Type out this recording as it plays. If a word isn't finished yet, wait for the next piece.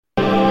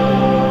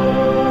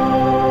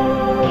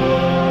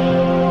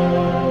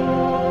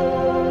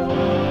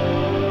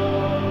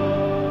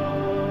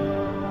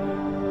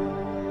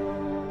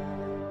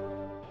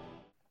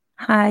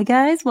Hi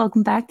guys,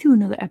 welcome back to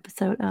another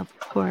episode of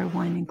Horror,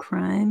 Wine, and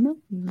Crime.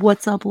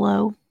 What's up,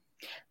 Lo?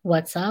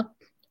 What's up?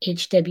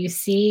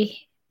 HWC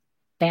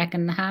back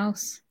in the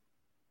house.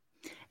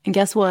 And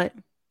guess what?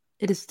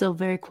 It is still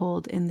very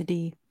cold in the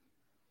D.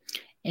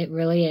 It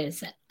really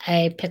is.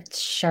 I picked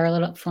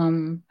Charlotte up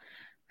from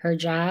her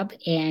job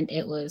and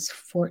it was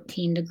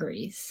 14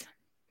 degrees.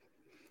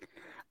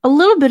 A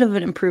little bit of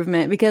an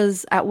improvement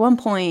because at one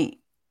point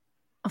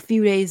a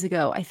few days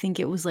ago, I think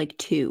it was like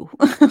 2.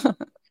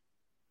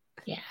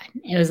 Yeah,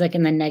 it was like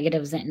in the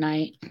negatives at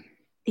night.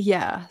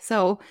 Yeah,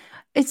 so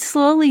it's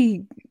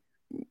slowly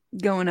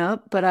going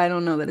up, but I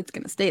don't know that it's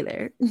going to stay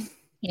there.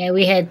 Yeah,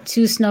 we had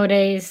 2 snow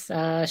days.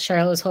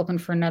 Charlotte was hoping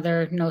for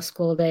another no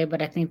school day,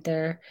 but I think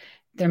they're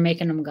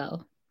making them go.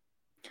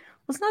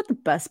 Well, it's not the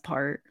best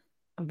part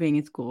of being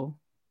in school.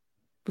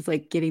 It was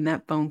like getting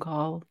that phone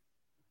call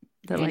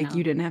that I like you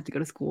know. didn't have to go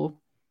to school.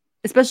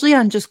 Especially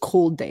on just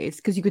cold days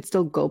because you could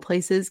still go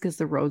places because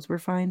the roads were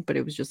fine, but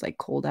it was just like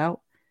cold out.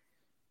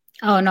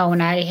 Oh no, when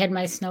I had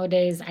my snow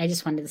days, I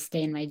just wanted to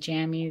stay in my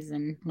jammies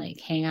and like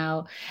hang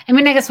out. I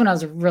mean, I guess when I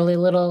was really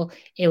little,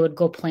 it would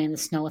go play in the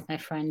snow with my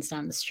friends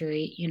down the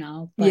street.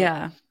 But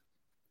Yeah.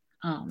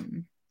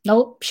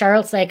 nope.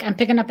 Charlotte's like, I'm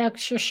picking up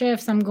extra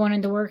shifts. I'm going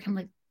into work. I'm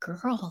like,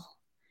 girl,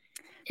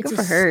 it's Good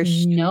a for her.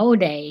 snow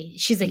day.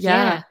 She's like,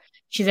 Yeah. yeah.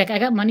 She's like, I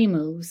got money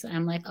moves.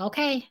 I'm like,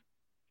 okay,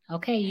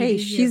 okay, you do Hey,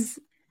 you.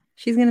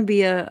 she's gonna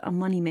be a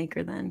money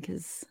maker then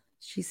because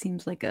she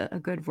seems like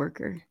a good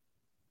worker.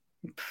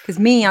 Because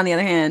me, on the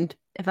other hand,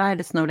 if I had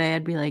a snow day,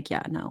 I'd be like,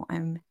 yeah, no,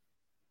 I'm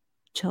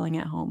chilling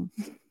at home.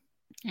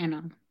 I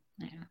know.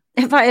 I know.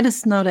 If I had a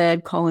snow day,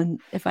 I'd call in.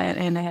 If I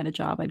had a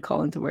job, I'd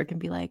call into work and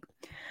be like,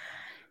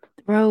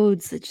 the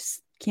roads, I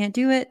just can't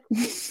do it.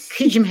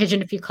 Could you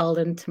imagine if you called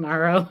in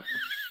tomorrow?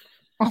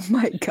 Oh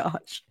my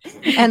gosh.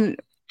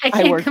 And I I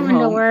can't work come from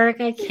into home. work.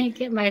 I can't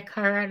get my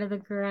car out of the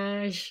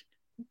garage.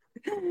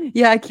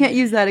 Yeah, I can't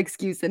use that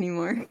excuse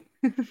anymore.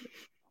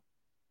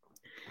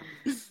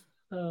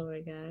 Oh my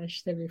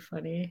gosh, that'd be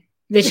funny.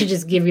 They should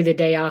just give you the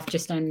day off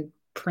just on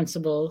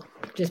principle,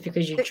 just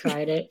because you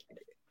tried it.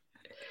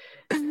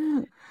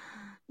 Oh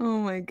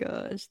my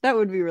gosh. That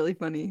would be really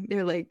funny.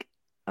 They're like,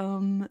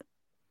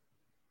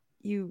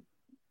 you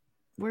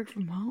work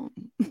from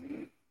home.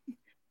 Be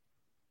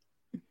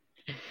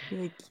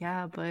like,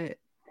 yeah, but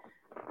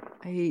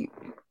I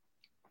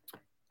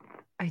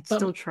But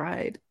still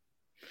tried.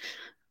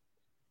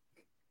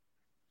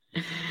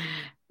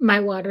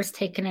 my water's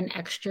taken an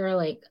extra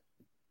like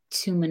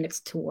 2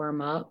 minutes to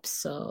warm up,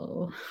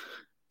 so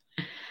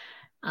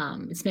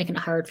it's making it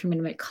hard for me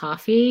to make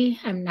coffee.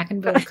 I'm not gonna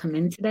be able to come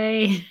in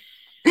today.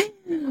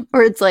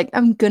 Or it's like,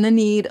 I'm gonna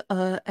need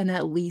an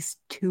at least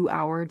 2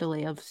 hour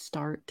delay of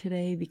start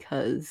today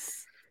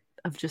because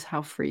of just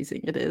how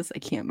freezing it is. I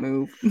can't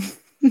move.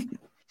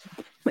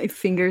 My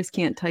fingers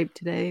can't type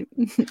today.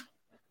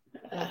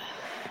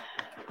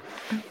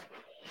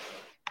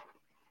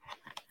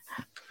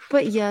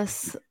 But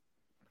yes,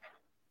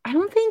 I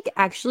don't think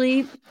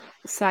actually,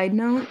 side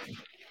note,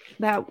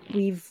 that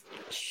we've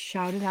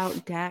shouted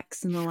out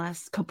Dax in the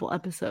last couple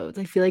episodes.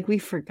 I feel like we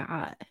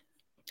forgot.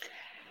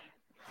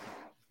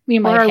 We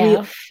Or might are we have.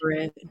 over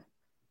it?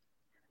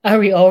 Are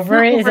we over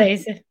Not it? over,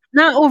 Is that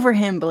not over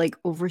him, but like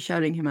over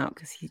shouting him out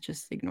because he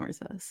just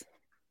ignores us.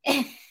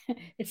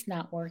 it's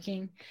not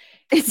working.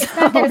 It's It's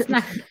not that it's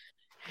hard. not.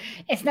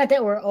 It's not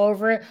that we're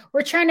over it.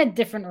 We're trying a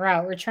different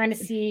route. We're trying to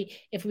see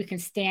if we can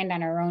stand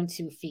on our own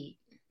 2 feet.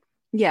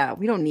 Yeah,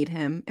 we don't need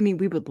him. I mean,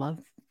 we would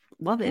love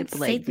Don't it, but say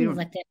like we things don't.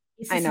 like that.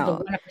 This I is the know.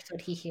 one episode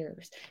he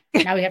hears.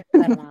 Now we have to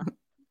cut him off.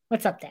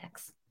 What's up,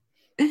 Dax?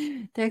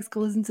 Dax,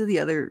 go listen to the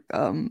other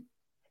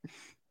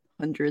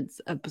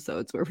hundreds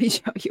episodes where we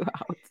shout you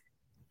out.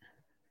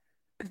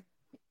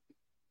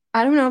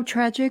 I don't know,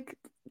 tragic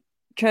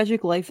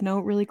life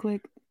note really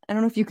quick. I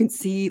don't know if you can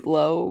see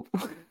low.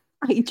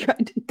 I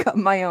tried to cut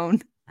my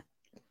own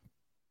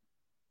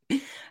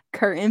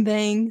curtain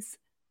bangs.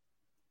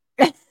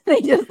 They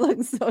just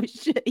look so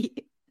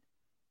shitty.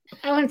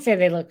 I wouldn't say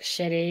they look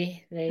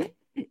shitty.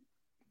 You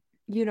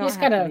You don't just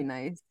have to gotta. be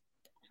nice.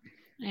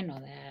 I know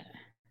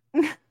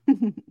that.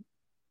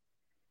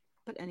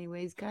 But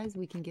anyways, guys,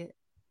 we can get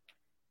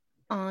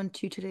on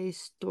to today's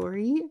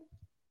story.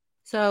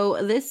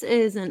 So this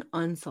is an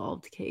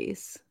unsolved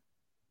case.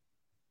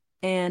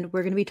 And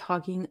we're going to be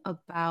talking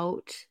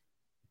about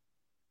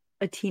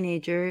a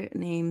teenager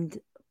named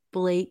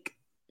Blake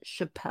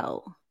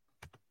Chappell.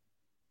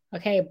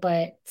 Okay,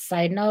 but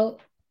side note,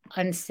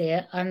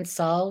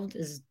 unsolved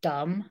is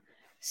dumb.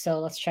 So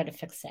let's try to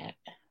fix that.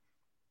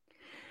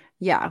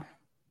 Yeah,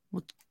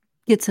 we'll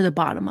get to the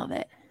bottom of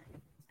it.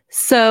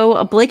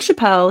 So Blake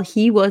Chappell,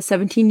 he was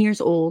 17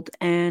 years old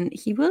and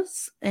he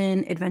was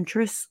an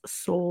adventurous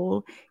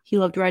soul. He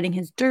loved riding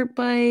his dirt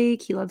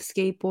bike. He loved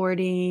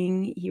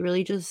skateboarding. He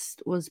really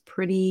just was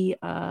pretty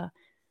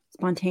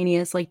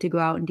spontaneous, like to go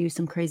out and do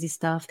some crazy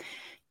stuff.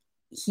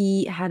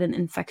 He had an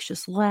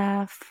infectious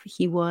laugh.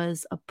 He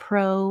was a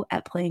pro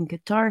at playing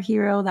Guitar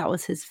Hero. That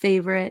was his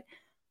favorite.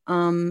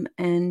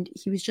 And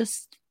he was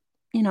just,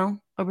 a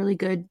really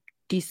good,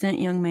 decent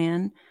young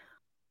man.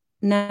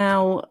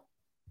 Now,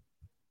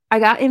 I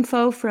got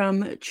info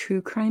from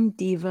True Crime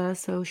Diva,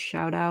 so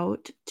shout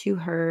out to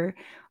her.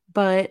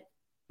 But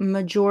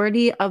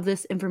majority of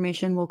this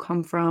information will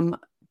come from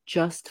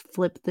Just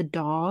Flip the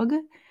Dog.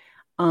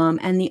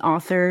 And the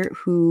author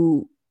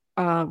who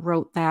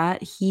wrote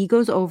that, he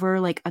goes over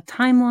like a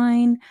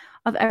timeline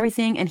of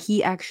everything, and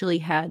he actually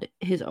had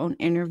his own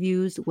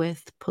interviews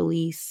with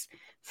police,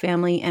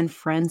 family, and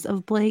friends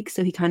of Blake.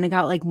 So he kind of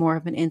got like more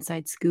of an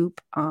inside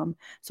scoop.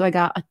 So I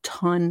got a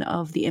ton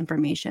of the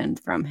information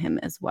from him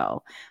as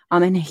well.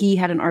 And he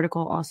had an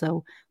article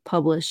also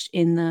published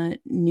in the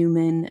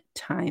Newman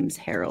Times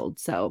Herald.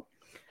 So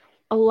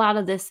a lot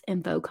of this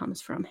info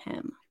comes from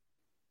him.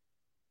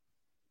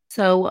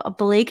 So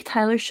Blake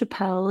Tyler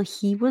Chappell,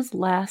 he was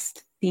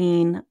last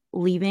seen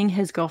leaving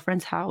his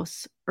girlfriend's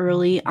house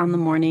early on the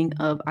morning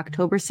of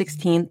October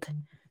 16th,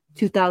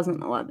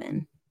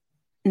 2011.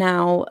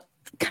 Now,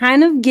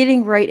 kind of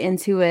getting right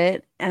into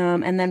it,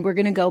 and then we're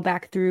going to go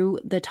back through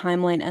the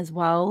timeline as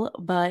well.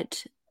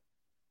 But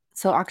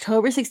so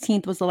October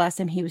 16th was the last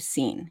time he was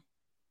seen.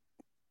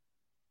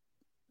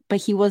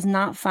 But he was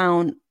not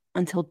found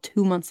until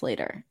 2 months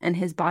later, and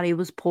his body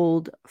was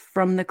pulled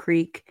from the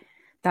creek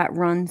that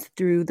runs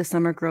through the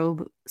Summer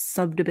Grove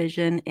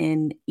subdivision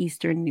in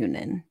eastern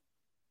Newnan.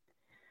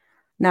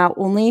 Now,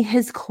 only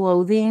his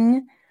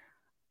clothing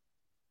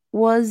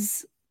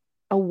was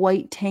a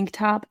white tank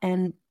top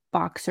and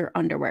boxer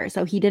underwear.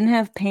 So he didn't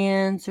have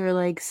pants or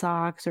like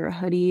socks or a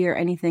hoodie or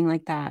anything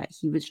like that.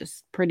 He was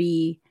just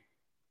pretty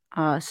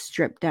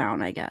stripped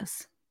down, I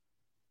guess.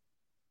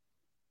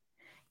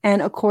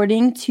 And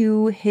according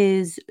to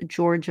his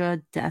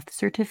Georgia death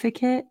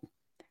certificate,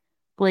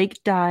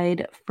 Blake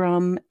died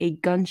from a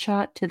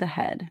gunshot to the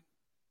head.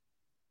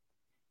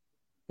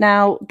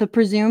 Now, the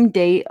presumed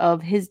date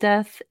of his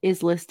death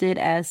is listed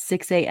as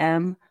 6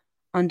 a.m.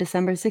 on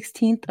December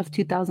 16th of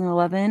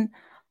 2011,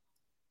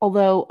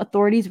 although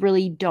authorities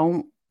really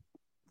don't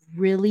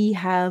really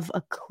have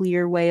a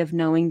clear way of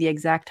knowing the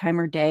exact time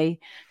or day,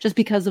 just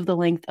because of the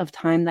length of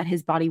time that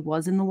his body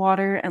was in the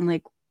water. And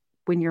like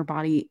when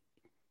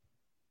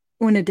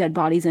a dead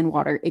body's in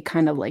water, it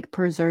kind of like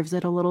preserves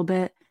it a little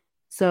bit.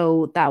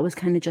 So that was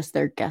kind of just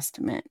their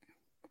guesstimate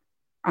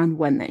on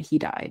when that he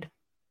died.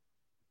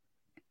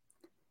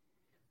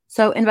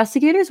 So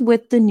investigators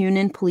with the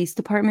Newnan Police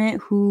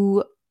Department,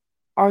 who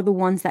are the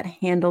ones that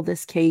handle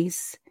this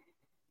case,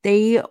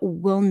 they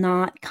will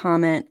not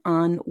comment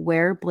on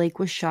where Blake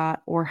was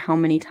shot or how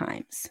many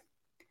times.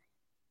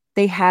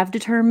 They have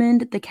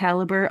determined the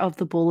caliber of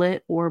the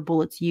bullet or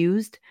bullets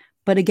used,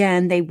 but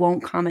again, they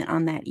won't comment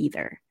on that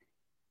either.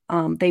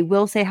 They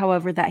will say,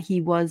 however, that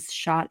he was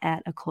shot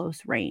at a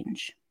close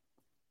range.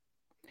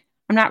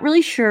 I'm not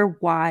really sure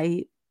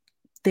why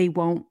they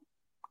won't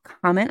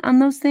comment on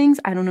those things.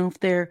 I don't know if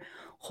they're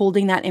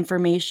holding that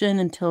information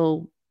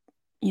until,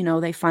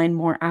 they find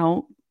more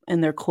out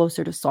and they're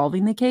closer to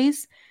solving the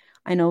case.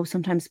 I know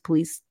sometimes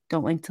police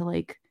don't like to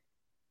like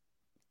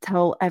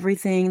tell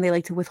everything. They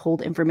like to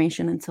withhold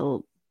information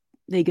until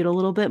they get a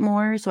little bit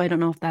more. So I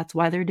don't know if that's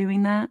why they're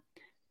doing that.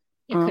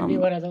 It could be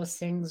one of those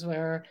things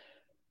where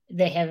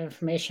they have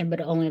information,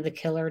 but only the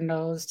killer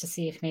knows, to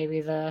see if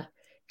maybe the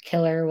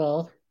killer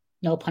will,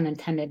 no pun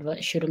intended,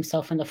 but shoot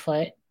himself in the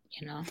foot.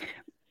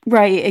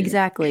 Right,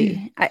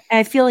 exactly.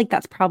 I feel like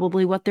that's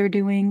probably what they're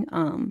doing.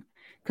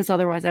 Because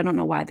otherwise I don't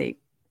know why they,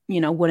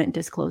 wouldn't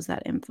disclose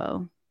that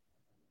info.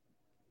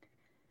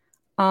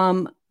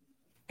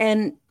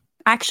 And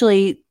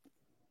actually,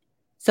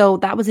 so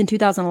that was in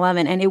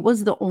 2011, and it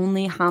was the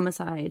only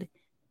homicide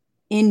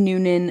in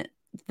Newnan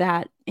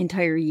that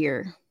entire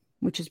year,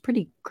 which is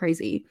pretty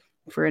crazy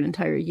for an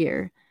entire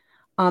year.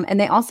 And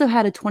they also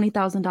had a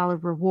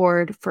 $20,000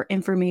 reward for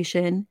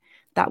information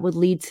that would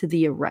lead to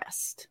the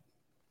arrest.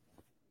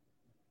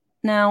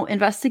 Now,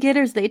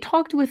 investigators, they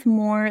talked with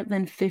more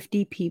than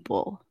 50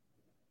 people.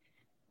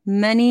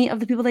 Many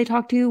of the people they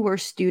talked to were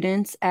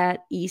students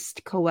at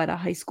East Coweta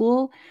High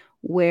School,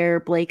 where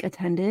Blake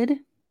attended.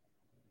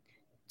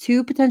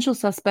 2 potential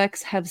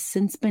suspects have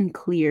since been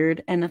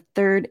cleared, and a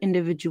third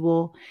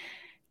individual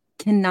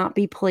cannot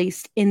be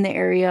placed in the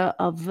area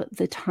of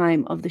the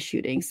time of the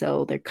shooting.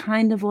 So they're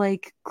kind of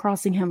like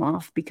crossing him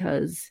off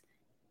because,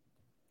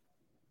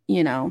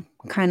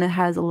 kind of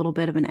has a little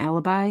bit of an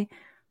alibi.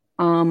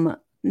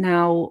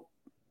 Now,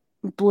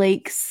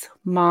 Blake's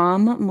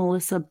mom,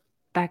 Melissa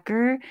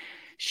Becker,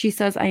 she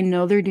says, I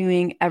know they're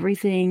doing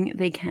everything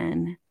they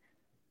can.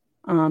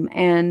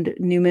 And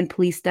Newman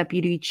Police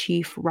Deputy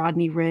Chief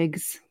Rodney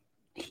Riggs,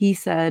 he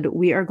said,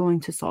 we are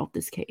going to solve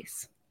this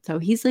case. So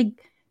he's like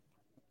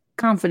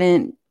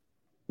confident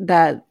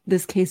that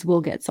this case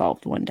will get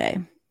solved one day.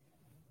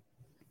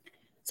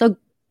 So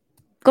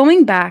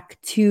going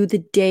back to the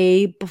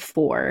day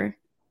before,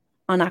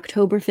 on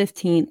October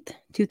 15th,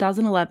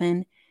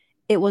 2011,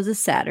 it was a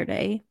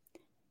Saturday,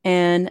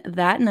 and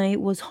that night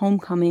was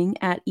homecoming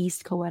at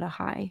East Coweta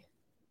High.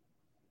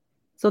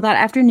 So that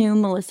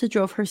afternoon, Melissa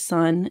drove her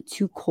son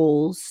to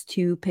Kohl's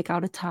to pick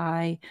out a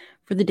tie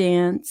for the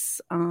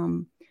dance.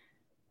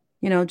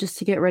 just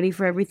to get ready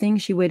for everything.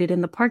 She waited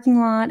in the parking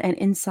lot, and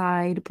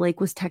inside, Blake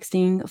was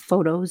texting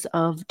photos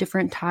of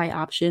different tie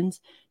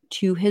options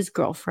to his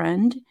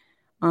girlfriend,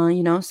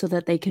 so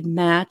that they could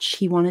match.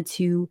 He wanted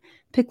to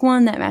pick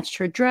one that matched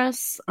her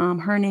dress.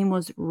 Her name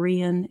was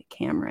Rhian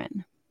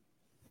Cameron.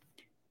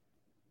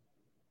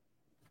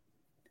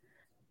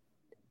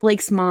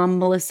 Blake's mom,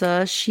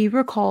 Melissa, she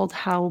recalled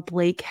how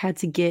Blake had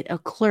to get a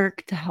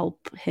clerk to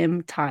help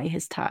him tie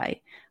his tie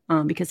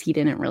because he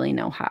didn't really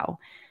know how.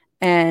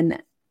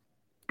 And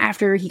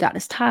after he got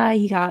his tie,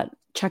 he got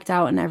checked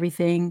out and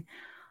everything.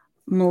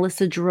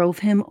 Melissa drove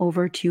him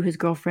over to his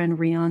girlfriend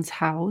Rhian's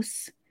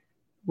house,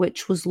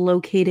 which was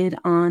located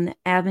on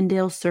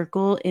Avondale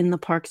Circle in the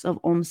Parks of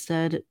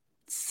Olmsted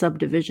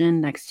subdivision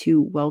next to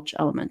Welch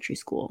Elementary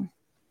School.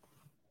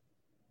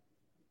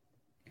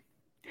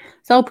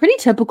 So a pretty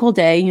typical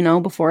day,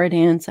 before a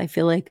dance. I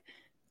feel like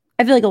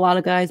a lot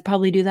of guys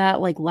probably do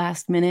that, like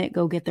last minute,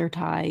 go get their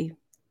tie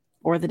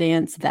or the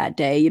dance that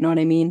day. You know what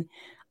I mean?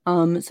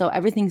 So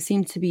everything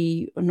seemed to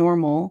be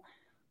normal.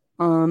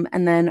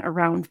 And then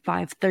around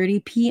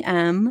 5:30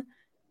 p.m.,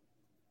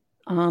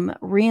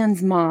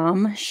 Rhian's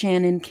mom,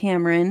 Shannon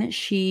Cameron,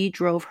 she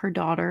drove her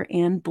daughter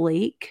and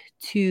Blake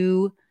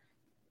to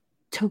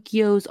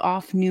Tokyo's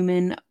off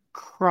Newman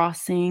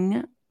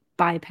Crossing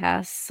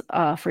bypass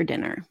for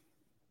dinner.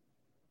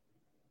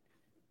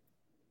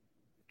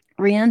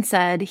 Rhian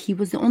said, "He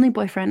was the only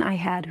boyfriend I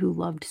had who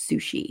loved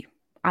sushi.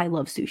 I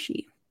love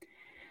sushi."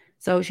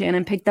 So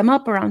Shannon picked them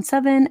up around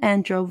 7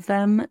 and drove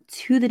them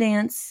to the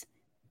dance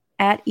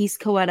at East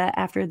Coweta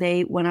after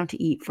they went out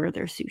to eat for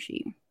their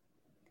sushi.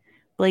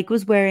 Blake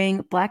was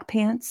wearing black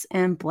pants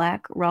and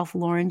black Ralph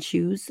Lauren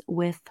shoes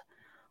with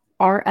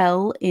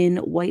RL in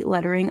white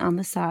lettering on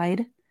the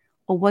side,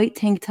 a white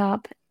tank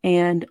top,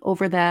 and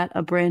over that,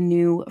 a brand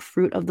new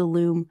Fruit of the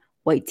Loom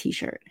white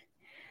t-shirt.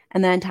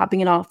 And then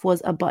topping it off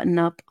was a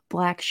button-up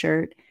black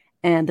shirt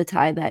and the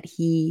tie that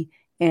he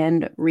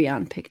and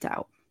Rhian picked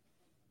out.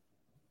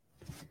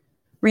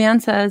 Rhian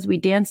says, "We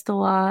danced a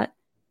lot.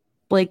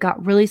 Blake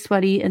got really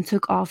sweaty and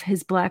took off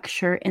his black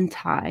shirt and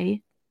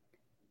tie.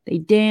 They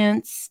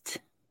danced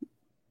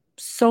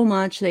so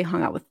much. They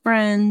hung out with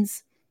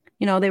friends.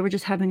 They were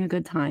just having a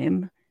good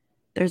time."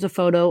 There's a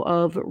photo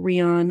of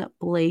Rhian,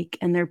 Blake,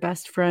 and their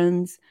best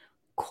friends,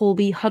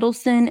 Colby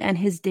Huddleston and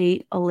his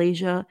date,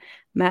 Alasia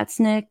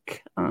Matznick.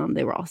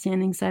 They were all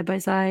standing side by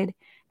side.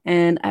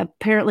 And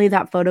apparently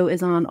that photo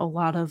is on a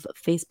lot of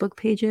Facebook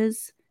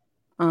pages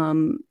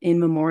in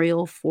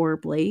memorial for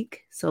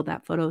Blake. So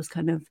that photo is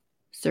kind of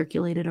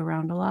circulated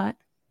around a lot.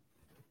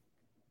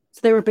 So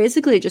they were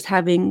basically just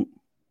having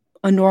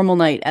a normal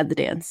night at the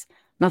dance.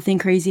 Nothing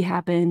crazy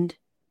happened.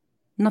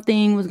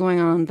 Nothing was going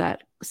on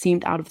that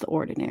seemed out of the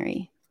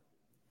ordinary.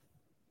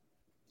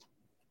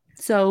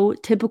 So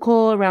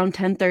typical around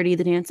 10:30,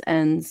 the dance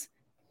ends.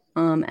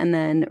 And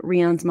then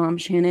Rhian's mom,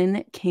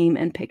 Shannon, came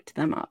and picked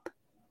them up.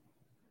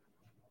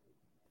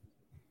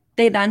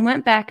 They then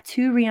went back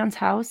to Rhian's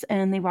house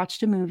and they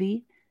watched a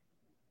movie.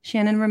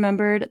 Shannon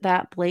remembered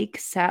that Blake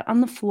sat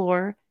on the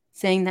floor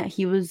saying that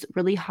he was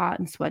really hot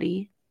and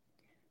sweaty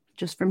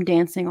just from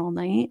dancing all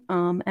night.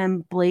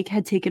 And Blake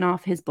had taken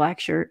off his black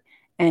shirt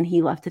and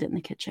he left it in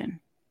the kitchen.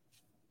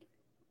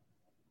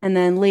 And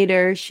then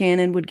later,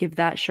 Shannon would give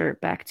that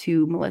shirt back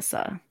to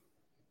Melissa.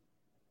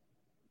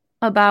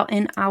 About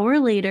an hour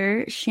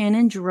later,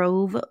 Shannon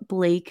drove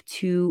Blake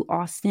to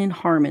Austin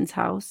Harmon's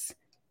house,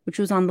 which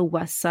was on the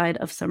west side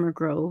of Summer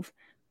Grove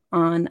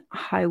on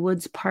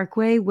Highwoods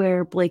Parkway,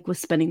 where Blake was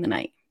spending the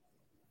night.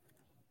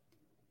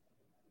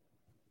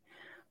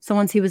 So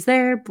once he was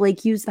there,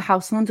 Blake used the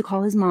house phone to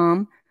call his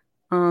mom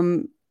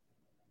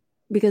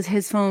because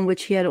his phone,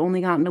 which he had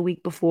only gotten a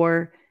week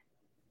before,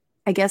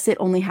 I guess it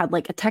only had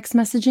like a text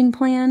messaging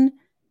plan.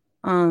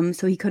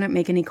 So he couldn't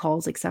make any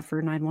calls except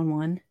for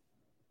 911,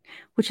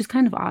 which is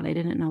kind of odd. I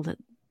didn't know that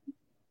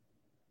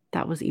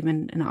that was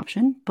even an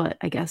option, but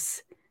I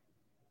guess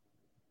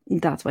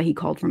that's why he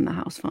called from the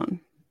house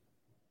phone.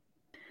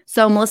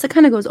 So Melissa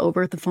kind of goes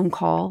over the phone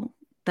call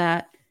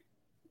that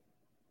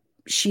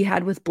she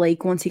had with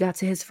Blake once he got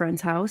to his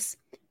friend's house.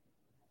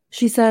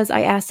 She says,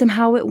 "I asked him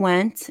how it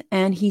went,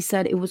 and he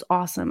said it was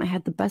awesome. I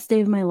had the best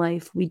day of my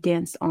life. We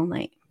danced all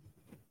night."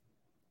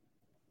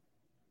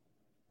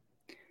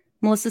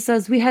 Melissa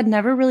says, "We had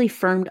never really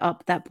firmed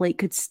up that Blake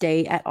could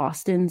stay at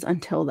Austin's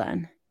until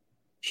then."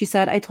 She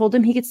said, "I told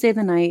him he could stay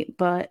the night,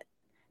 but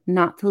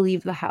not to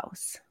leave the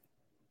house.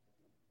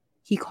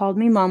 He called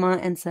me mama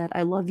and said,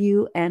 'I love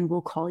you and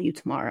we'll call you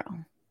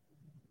tomorrow.'"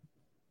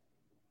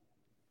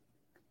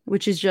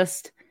 Which is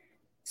just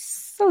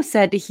so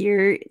sad to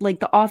hear. Like,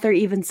 the author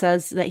even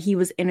says that he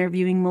was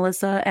interviewing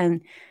Melissa,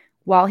 and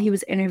while he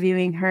was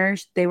interviewing her,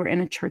 they were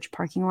in a church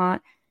parking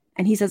lot.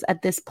 And he says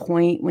at this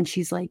point, when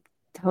she's like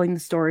telling the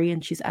story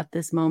and she's at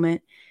this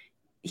moment,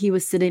 he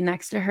was sitting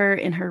next to her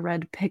in her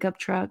red pickup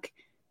truck,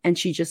 and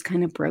she just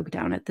kind of broke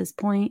down at this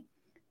point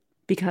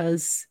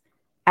because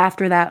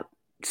after that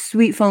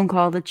sweet phone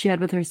call that she had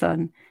with her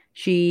son,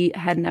 she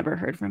had never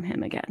heard from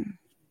him again.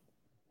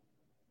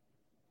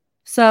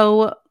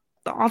 So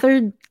the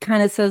author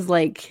kind of says,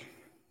 like,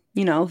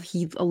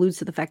 he alludes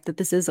to the fact that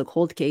this is a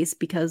cold case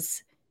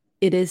because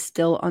it is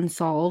still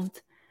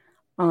unsolved.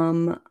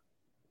 And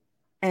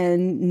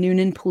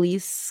Noonan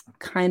police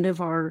kind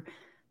of are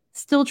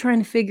still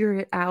trying to figure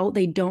it out.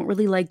 They don't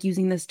really like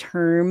using this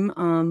term.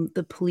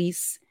 The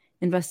police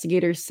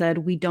investigators said,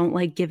 we don't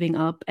like giving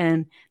up,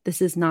 and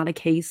this is not a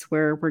case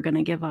where we're going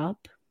to give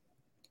up.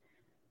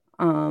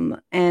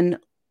 And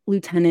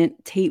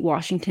Lieutenant Tate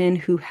Washington,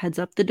 who heads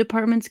up the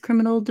department's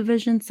criminal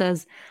division,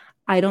 says,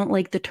 I don't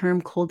like the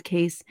term cold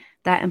case.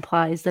 That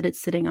implies that it's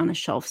sitting on a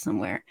shelf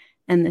somewhere,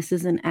 and this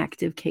is an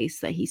active case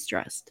that he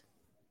stressed.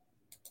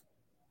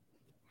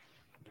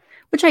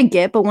 Which I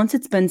get, but once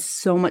it's been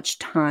so much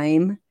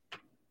time,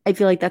 I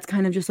feel like that's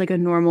kind of just like a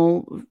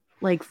normal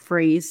like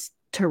phrase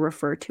to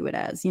refer to it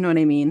as. You know what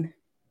I mean?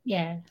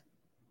 Yeah.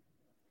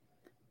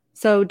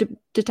 So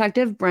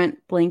Detective Brent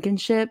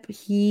Blankenship,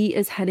 he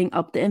is heading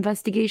up the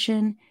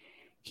investigation.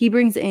 He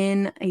brings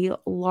in a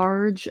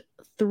large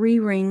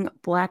 3-ring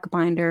black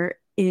binder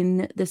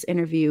in this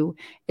interview.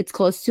 It's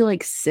close to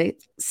like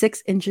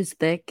 6 inches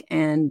thick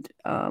and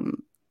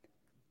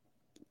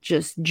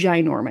just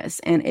ginormous,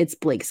 and it's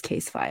Blake's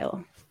case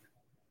file.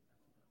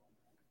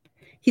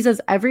 He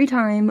says, every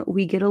time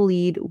we get a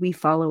lead, we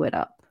follow it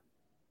up.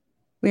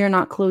 We are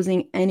not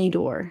closing any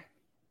door.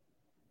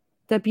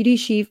 Deputy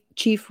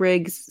Chief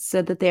Riggs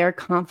said that they are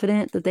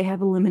confident that they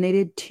have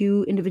eliminated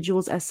 2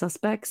 individuals as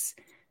suspects,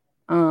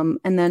 and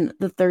then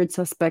the 3rd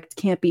suspect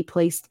can't be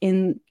placed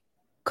in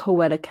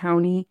Coweta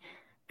County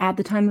at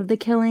the time of the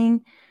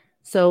killing,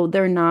 so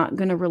they're not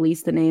going to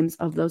release the names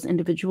of those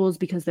individuals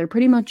because they're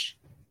pretty much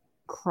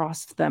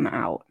crossed them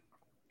out.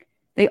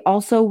 They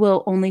also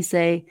will only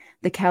say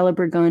the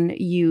caliber gun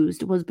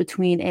used was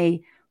between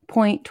a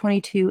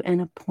 .22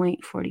 and a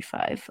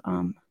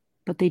 .45,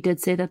 but they did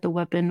say that the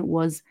weapon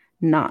was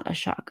not a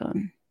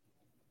shotgun.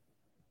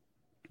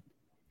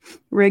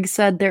 Riggs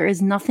said there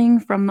is nothing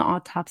from the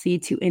autopsy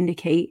to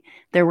indicate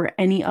there were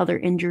any other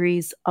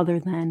injuries other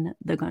than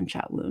the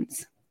gunshot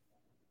wounds.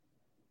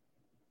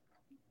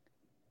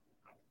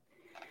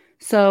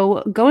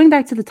 So going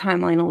back to the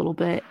timeline a little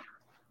bit,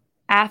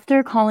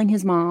 after calling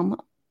his mom,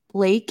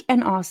 Blake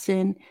and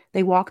Austin,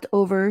 they walked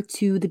over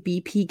to the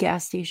BP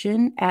gas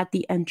station at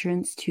the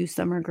entrance to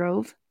Summer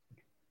Grove.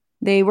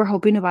 They were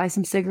hoping to buy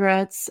some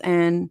cigarettes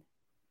and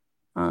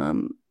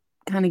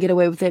kind of get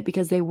away with it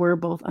because they were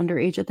both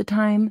underage at the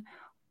time,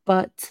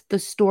 but the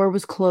store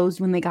was closed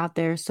when they got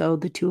there, so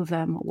the 2 of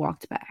them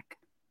walked back.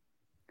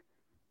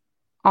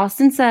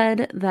 Austin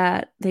said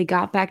that they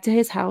got back to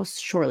his house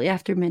shortly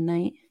after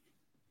midnight,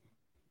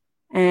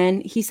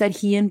 and he said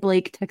he and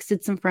Blake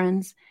texted some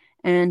friends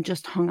and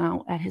just hung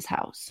out at his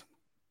house.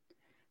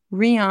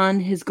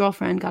 Rian, his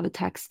girlfriend, got a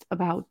text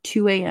about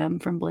 2 a.m.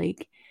 from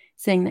Blake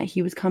saying that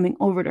he was coming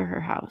over to her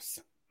house.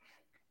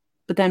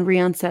 But then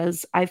Rian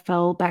says, I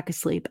fell back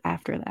asleep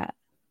after that.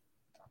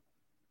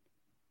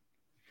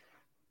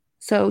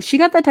 So she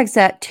got that text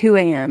at 2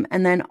 a.m.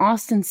 And then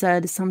Austin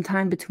said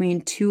sometime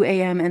between 2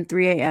 a.m. and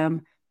 3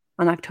 a.m.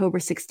 on October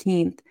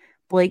 16th,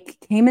 Blake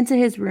came into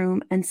his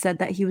room and said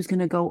that he was going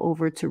to go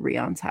over to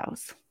Rian's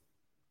house.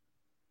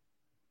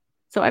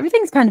 So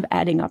everything's kind of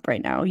adding up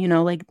right now,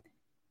 like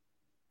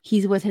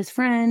he's with his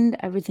friend,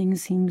 everything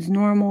seems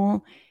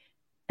normal.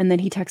 And then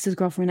he texts his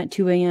girlfriend at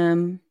 2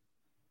 a.m.,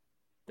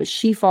 but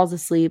she falls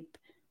asleep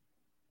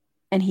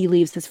and he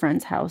leaves his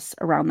friend's house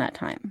around that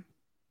time.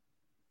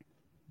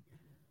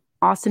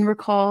 Austin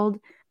recalled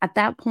at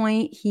that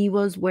point he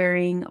was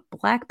wearing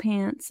black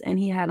pants and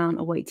he had on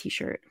a white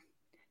t-shirt.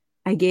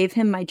 I gave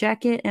him my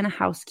jacket and a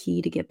house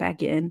key to get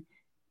back in.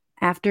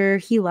 After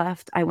he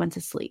left, I went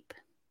to sleep.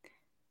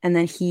 And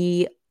then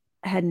he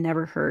had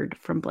never heard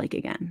from Blake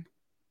again.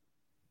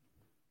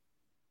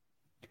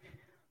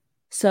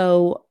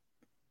 So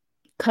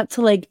cut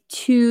to like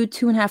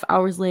 2.5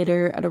 hours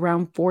later at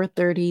around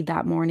 4:30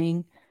 that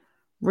morning,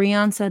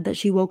 Rian said that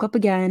she woke up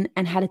again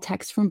and had a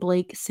text from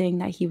Blake saying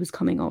that he was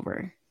coming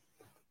over.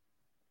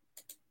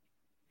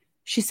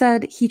 She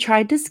said, he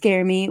tried to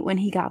scare me when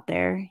he got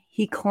there.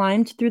 He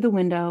climbed through the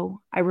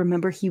window. I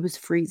remember he was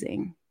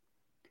freezing.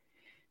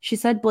 She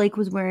said Blake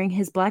was wearing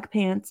his black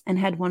pants and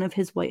had one of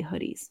his white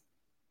hoodies.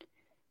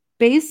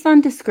 Based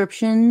on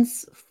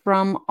descriptions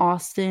from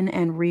Austin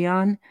and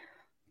Rian,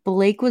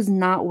 Blake was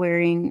not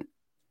wearing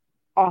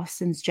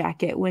Austin's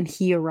jacket when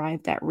he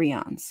arrived at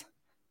Rian's.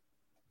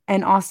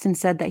 And Austin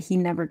said that he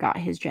never got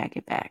his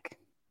jacket back.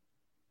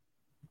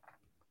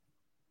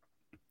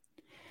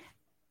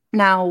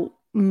 Now,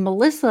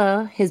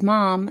 Melissa, his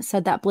mom,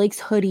 said that Blake's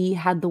hoodie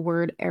had the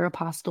word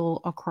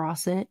Aeropostale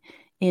across it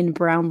in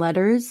brown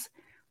letters,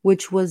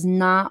 which was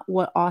not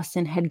what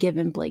Austin had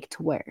given Blake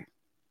to wear.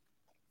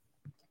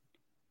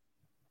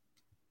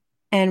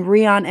 And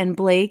Rian and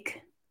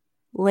Blake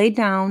laid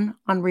down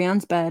on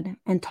Rian's bed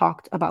and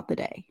talked about the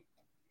day.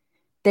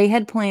 They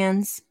had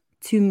plans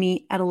to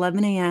meet at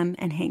 11 a.m.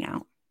 and hang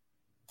out.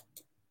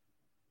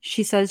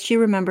 She says she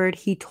remembered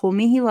he told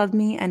me he loved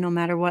me and no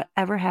matter what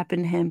ever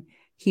happened to him,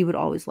 he would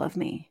always love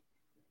me.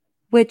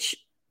 Which,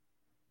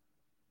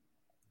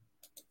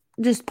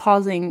 just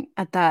pausing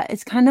at that,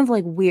 it's kind of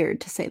like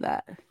weird to say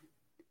that.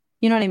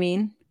 You know what I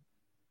mean?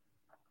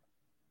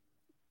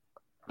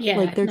 Like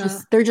Yeah, no.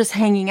 they're just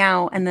hanging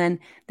out, and then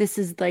this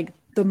is like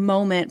the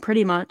moment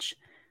pretty much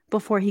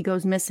before he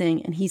goes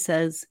missing, and he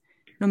says,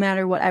 no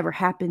matter whatever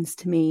happens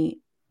to me,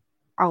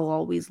 I'll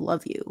always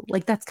love you.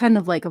 Like that's kind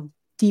of like a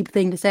deep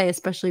thing to say,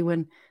 especially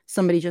when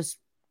somebody just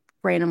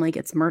randomly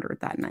gets murdered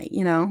that night,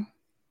 you know?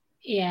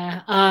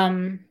 Yeah.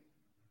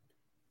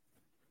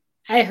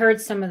 I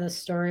heard some of the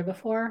story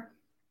before,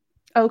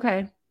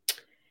 Okay.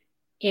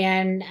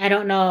 and I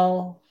don't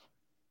know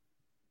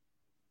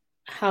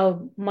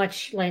how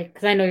much, like,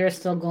 because I know you're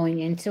still going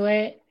into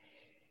it,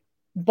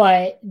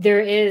 but there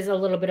is a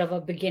little bit of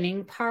a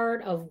beginning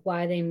part of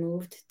why they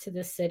moved to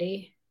the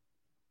city.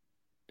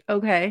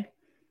 Okay.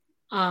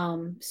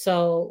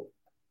 So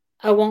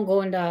I won't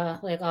go into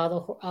like all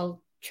the,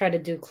 I'll try to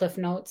do cliff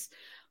notes.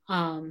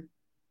 Um,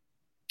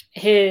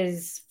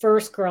 his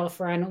first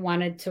girlfriend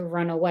wanted to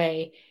run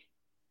away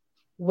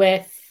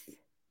with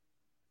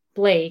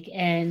Blake,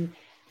 and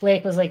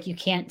Blake was like, "You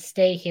can't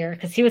stay here,"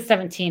 because he was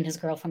 17, his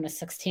girlfriend was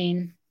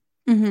 16,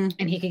 Mm-hmm.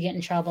 and he could get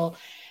in trouble.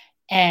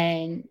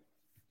 And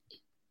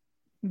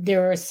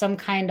there was some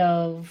kind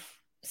of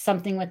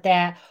something with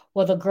that.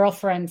 Well, the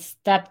girlfriend's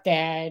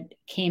stepdad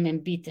came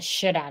and beat the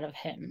shit out of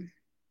him.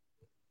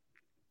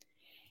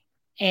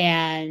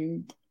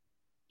 And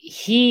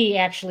he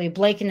actually,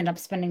 Blake ended up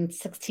spending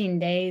 16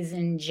 days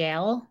in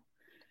jail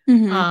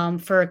Mm-hmm.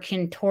 for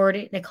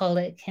contorting. They called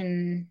it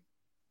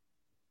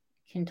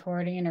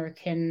contorting or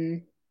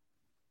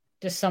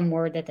just some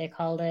word that they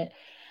called it.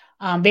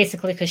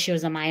 Basically, because she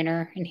was a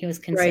minor and he was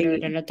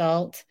considered Right. an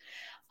adult.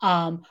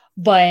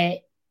 But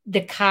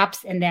the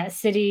cops in that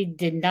city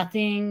did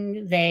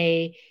nothing.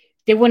 They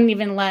wouldn't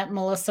even let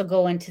Melissa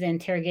go into the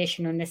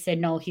interrogation room. They said,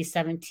 "No, he's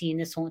 17.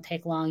 This won't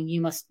take long.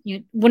 You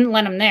wouldn't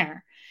let him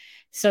there."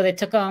 So they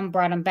took him,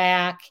 brought him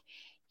back,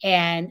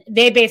 and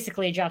they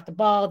basically dropped the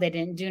ball. They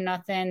didn't do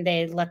nothing.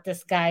 They let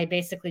this guy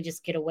basically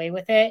just get away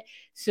with it.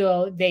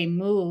 So they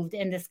moved,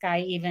 and this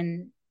guy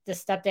even the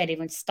stepdad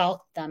even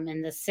stalked them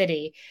in the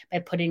city by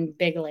putting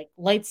big like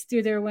lights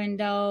through their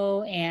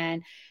window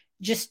and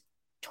just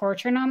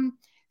torturing them.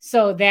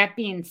 So that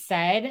being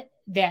said,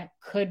 that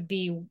could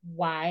be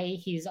why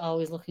he's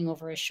always looking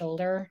over his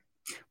shoulder.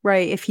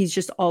 Right. If he's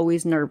just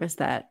always nervous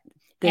that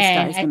this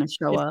And guy's I going to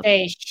show to up.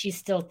 say she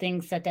still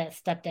thinks that that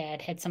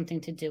stepdad had something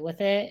to do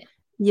with it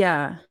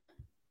Yeah.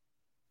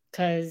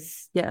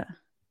 because Yeah.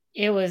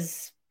 it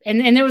was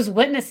and there was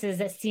witnesses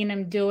that seen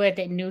him do it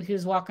that knew he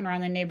was walking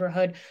around the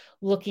neighborhood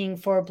looking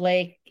for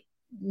Blake,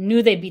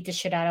 knew they beat the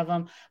shit out of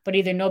him, but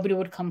either nobody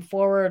would come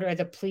forward or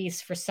the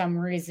police for some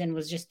reason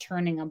was just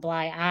turning a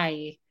blind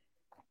eye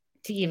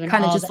to even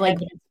Kind of all just the like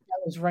evidence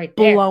that was right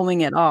there. blowing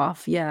it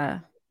off. Yeah.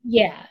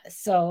 Yeah,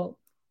 so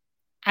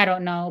I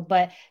don't know,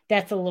 but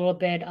that's a little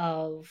bit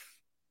of,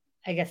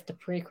 I guess, the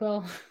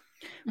prequel.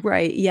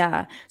 Right.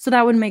 Yeah. So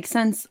that would make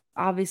sense,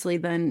 obviously,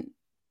 then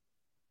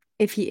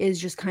if he is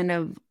just kind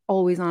of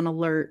always on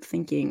alert,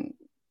 thinking,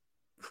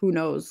 who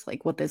knows,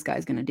 like what this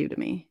guy's going to do to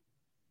me.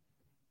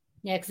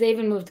 Yeah, because they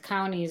even moved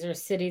counties or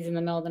cities in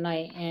the middle of the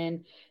night,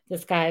 and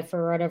this guy,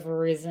 for whatever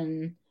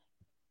reason,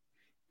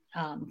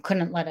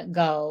 couldn't let it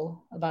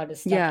go about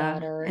his Yeah.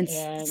 stepdaughter, And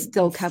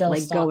still and kept still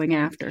like stalked going him.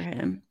 after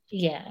him.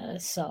 Yeah,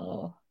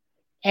 so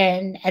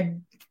and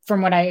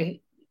from what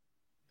I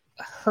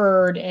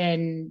heard,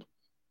 and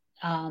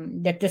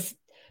that this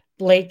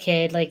Blake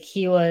kid, like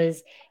he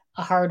was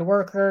a hard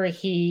worker.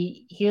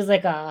 He was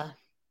like a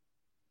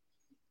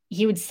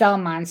he would sell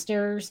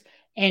monsters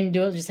and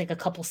do it just like a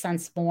couple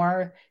cents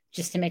more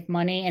just to make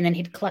money, and then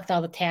he'd collect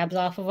all the tabs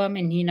off of them,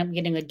 and he ended up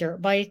getting a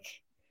dirt bike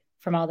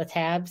from all the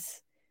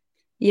tabs.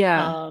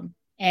 Yeah.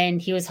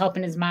 And he was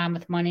helping his mom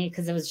with money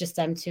because it was just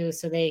them two,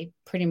 so they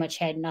pretty much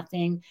had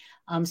nothing.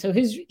 So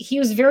he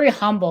was very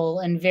humble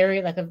and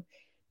very like a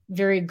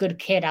very good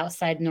kid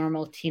outside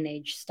normal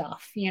teenage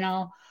stuff, you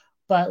know.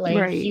 But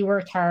like he Right.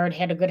 worked hard,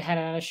 had a good head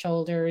on his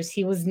shoulders.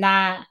 He was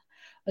not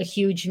a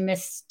huge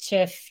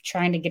mischief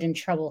trying to get in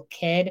trouble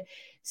kid.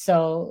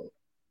 So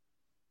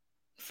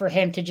for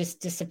him to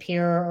just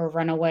disappear or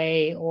run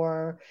away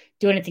or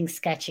do anything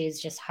sketchy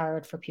is just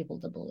hard for people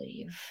to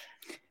believe.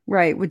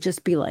 Right. Would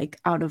just be like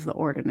out of the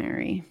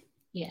ordinary.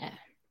 Yeah.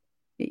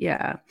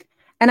 Yeah.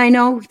 And I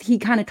know he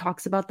kind of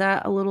talks about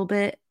that a little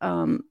bit,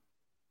 the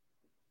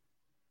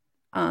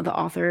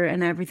author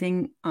and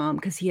everything,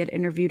 because he had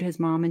interviewed his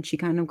mom and she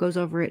kind of goes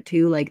over it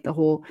too, like the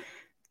whole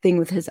thing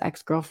with his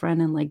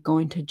ex-girlfriend and like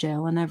going to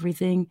jail and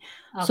everything.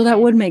 So that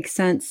Okay. would make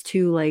sense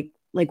too, like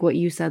what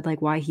you said,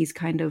 like why he's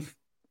kind of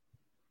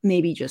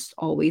maybe just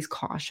always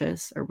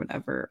cautious or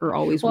whatever, or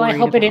always Well, I worried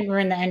hope it about. didn't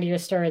ruin the end of your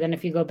story then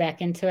if you go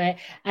back into it.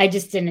 I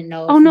just didn't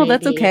know Oh if no,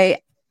 that's maybe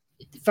okay.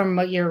 from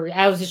what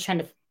I was just trying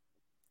to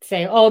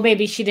say, oh,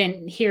 maybe she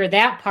didn't hear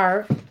that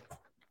part.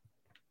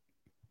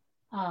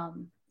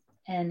 Um,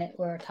 and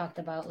where it talked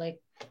about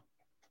like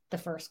the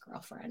first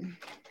girlfriend.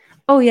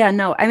 Oh yeah,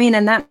 no. I mean,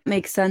 and that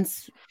makes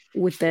sense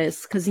with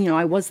this because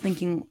I was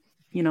thinking,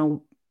 you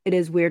know, it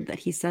is weird that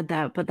he said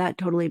that, but that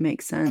totally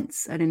makes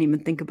sense. I didn't even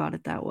think about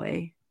it that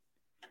way.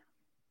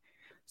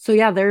 So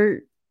yeah,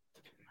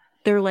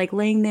 they're like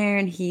laying there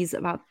and he's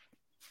about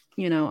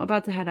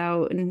to head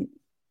out, and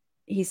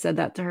he said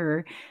that to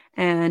her.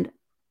 And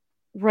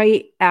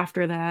right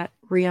after that,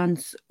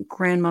 Rion's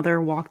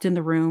grandmother walked in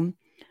the room.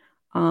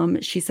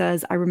 She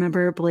says, I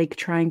remember Blake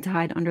trying to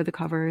hide under the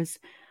covers.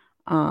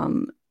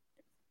 Um,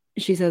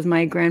 she says,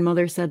 my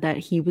grandmother said that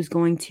he was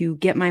going to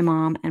get my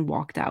mom and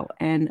walked out.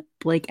 And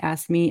Blake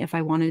asked me if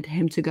I wanted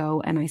him to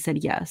go, and I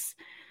said yes.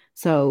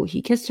 So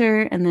he kissed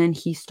her, and then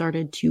he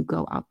started to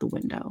go out the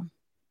window.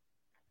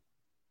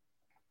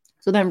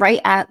 So then, right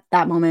at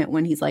that moment,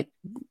 when he's like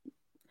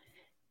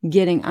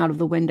getting out of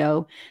the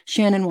window,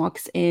 Shannon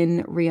walks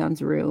in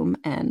Rion's room,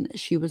 and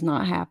she was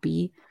not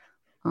happy.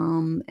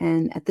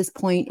 And at this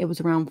point, it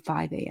was around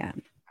 5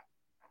 a.m.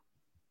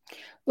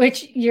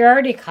 Which you're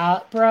already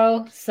caught,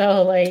 bro.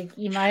 So like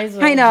you might as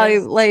I well know,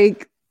 just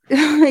like,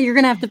 you're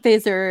gonna have to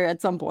face her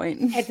at some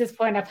point. at this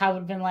point I've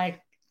probably been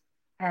like,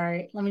 all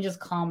right, let me just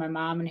call my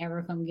mom and have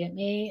her come get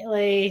me.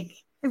 Like,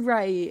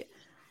 Right.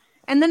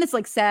 And then it's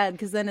like sad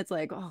because then it's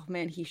like, oh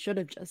man, he should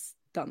have just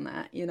done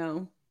that, you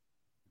know?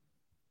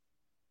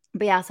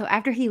 But yeah, so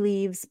after he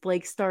leaves,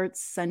 Blake starts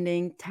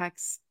sending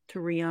texts to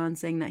Rion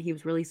saying that he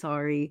was really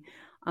sorry.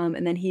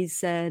 And then he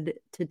said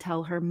to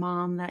tell her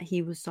mom that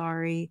he was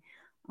sorry.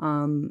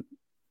 Um,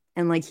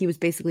 and like he was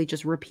basically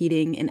just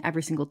repeating in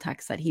every single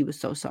text that he was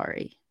so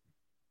sorry.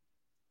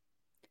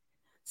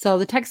 So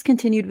the text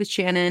continued with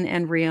Shannon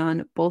and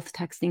Rion both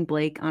texting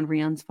Blake on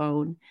Rion's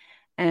phone.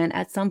 And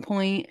at some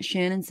point,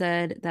 Shannon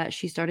said that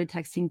she started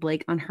texting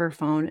Blake on her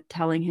phone,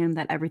 telling him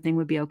that everything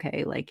would be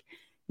okay. Like,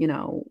 you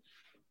know,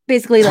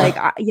 basically, like,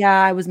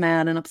 yeah, I was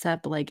mad and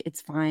upset, but like,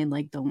 it's fine.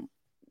 Like, don't,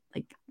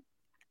 like,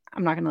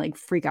 I'm not going to like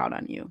freak out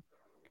on you.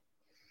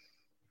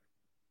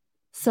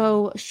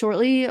 So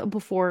shortly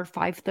before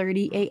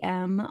 5:30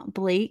 a.m.,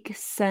 Blake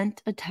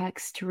sent a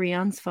text to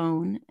Rion's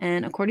phone,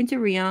 and according to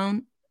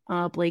Rion,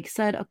 Blake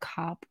said a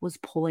cop was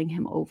pulling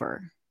him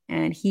over,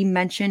 and he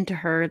mentioned to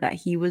her that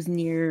he was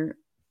near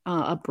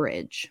a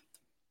bridge.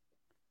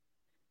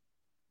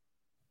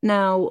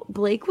 Now,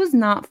 Blake was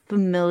not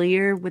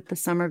familiar with the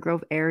Summer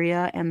Grove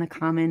area, and the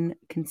common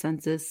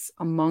consensus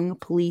among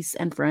police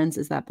and friends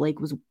is that Blake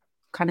was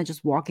kind of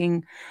just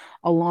walking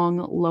along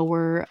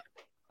lower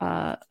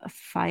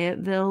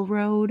Fayetteville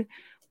Road,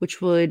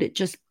 which would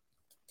just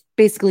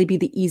basically be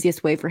the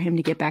easiest way for him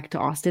to get back to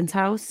Austin's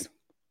house.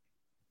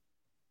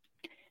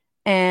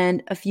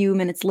 And a few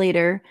minutes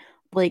later,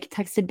 Blake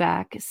texted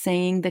back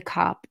saying the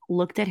cop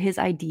looked at his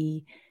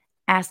ID,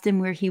 asked him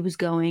where he was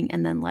going,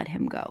 and then let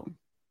him go.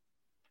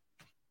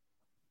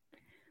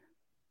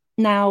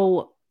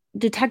 Now,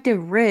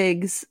 Detective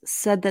Riggs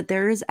said that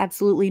there is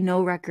absolutely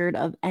no record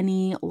of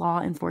any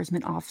law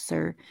enforcement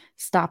officer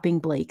stopping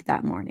Blake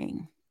that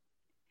morning.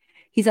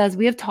 He says,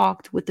 we have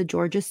talked with the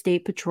Georgia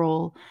State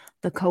Patrol,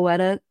 the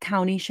Coweta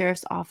County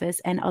Sheriff's Office,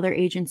 and other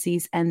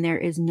agencies, and there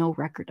is no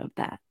record of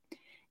that.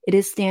 It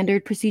is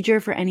standard procedure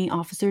for any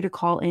officer to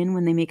call in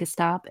when they make a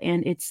stop,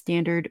 and it's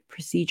standard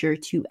procedure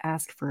to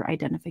ask for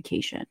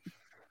identification.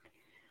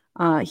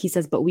 He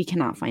says, but we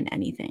cannot find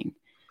anything,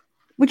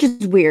 which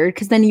is weird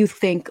because then you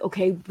think,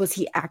 okay, was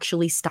he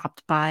actually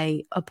stopped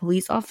by a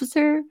police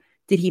officer?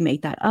 Did he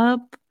make that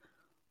up?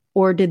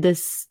 Or did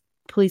this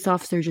police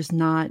officer just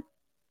not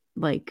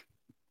like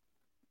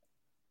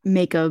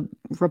make a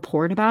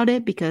report about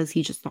it because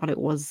he just thought it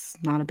was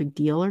not a big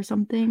deal or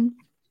something?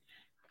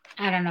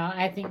 I don't know.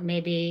 I think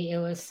maybe it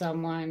was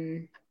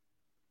someone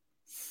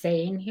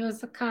saying he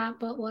was a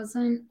cop but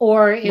wasn't,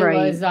 or it Right.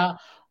 was a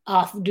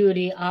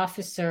off-duty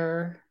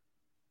officer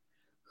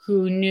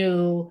who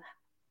knew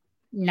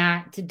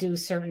not to do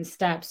certain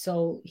steps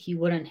so he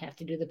wouldn't have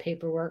to do the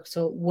paperwork,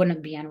 so it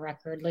wouldn't be on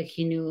record. Like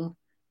he knew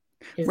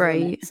his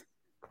Right. limits.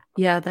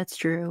 Yeah, that's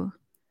true.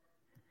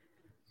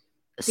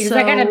 Because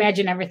I gotta So,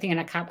 imagine everything in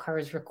a cop car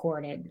is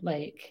recorded,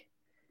 like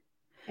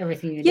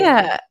everything you do.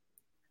 yeah.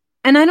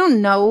 And I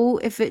don't know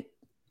if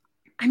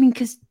I mean,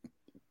 because,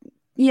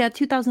 yeah,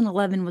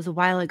 2011 was a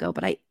while ago,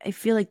 but I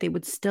feel like they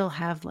would still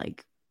have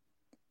like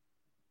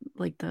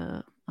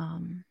the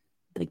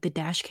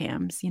dash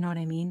cams, you know what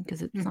I mean?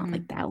 Because it's not Mm-hmm.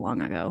 like that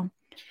long ago.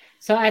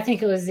 So I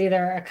think it was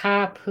either a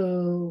cop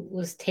who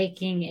was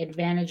taking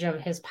advantage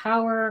of his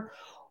power,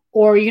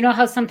 or you know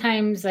how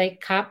sometimes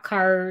like cop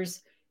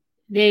cars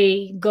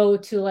they go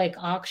to like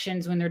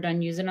auctions when they're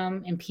done using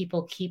them and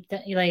people keep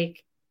them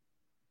like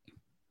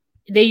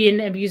they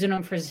end up using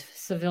them for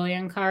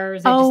civilian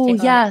cars. They just Oh, take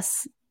a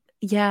yes.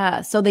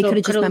 Yeah. So they so could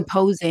have just been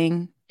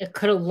posing. it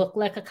could have looked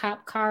like a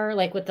cop car,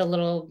 like with the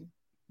little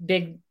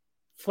big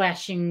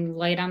flashing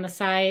light on the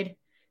side,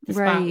 the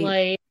Right.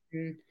 spotlight,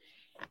 and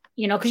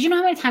you know, because you know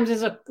how many times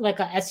there's a like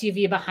a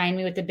SUV behind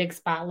me with the big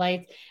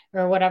spotlight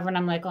or whatever, and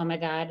I'm like, oh my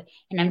god,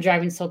 and I'm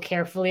driving so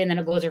carefully, and then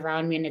it goes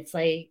around me, and it's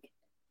like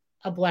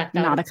a blacked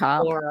out Not a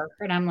cop. Explorer,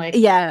 and I'm like,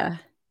 Yeah.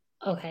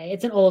 okay,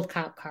 it's an old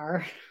cop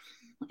car.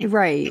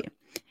 Right.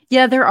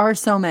 Yeah, there are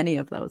so many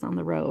of those on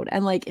the road.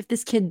 And like if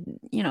this kid,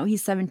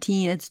 he's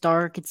 17, it's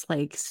dark, it's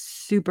like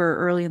super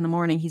early in the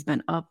morning. He's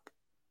been up,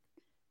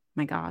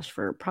 my gosh,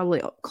 for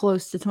probably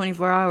close to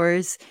 24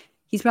 hours.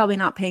 he's probably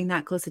not paying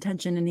that close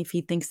attention. And if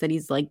he thinks that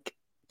he's like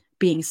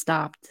being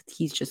stopped,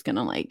 he's just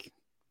gonna like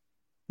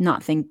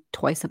not think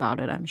twice about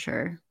it, I'm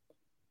sure.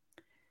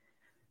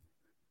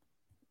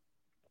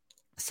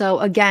 So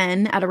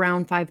again, at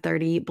around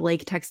 5:30,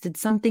 Blake texted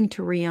something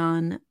to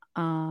Rion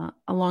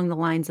along the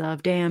lines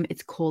of, "Damn,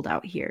 it's cold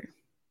out here."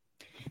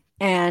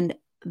 And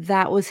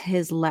that was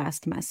his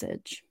last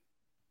message.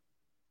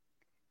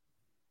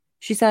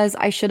 She says,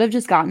 "I should have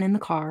just gotten in the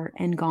car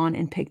and gone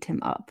and picked him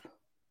up."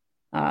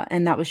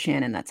 And that was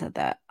Shannon that said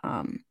that.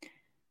 And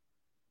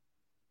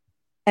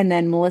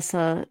then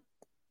Melissa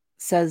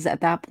says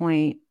at that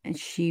point, and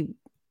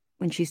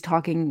when she's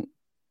talking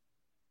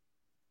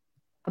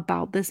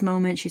about this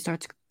moment, she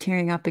starts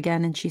tearing up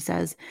again, and she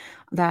says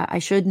that I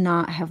should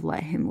not have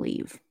let him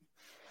leave.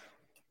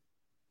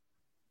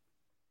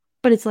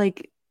 But it's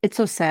like, it's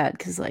so sad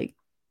because like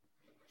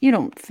you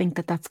don't think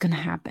that that's going to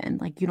happen.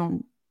 Like you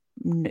don't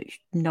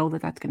know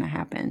that that's going to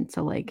happen.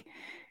 So like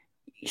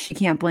she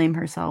can't blame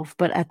herself.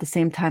 But at the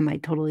same time, I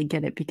totally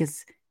get it,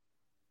 because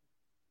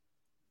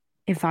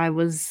if I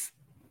was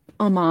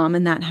a mom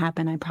and that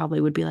happened, I probably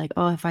would be like,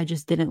 oh, if I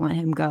just didn't let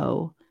him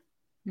go,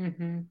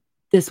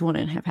 this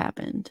wouldn't have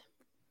happened.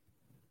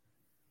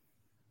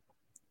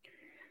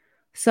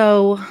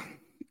 So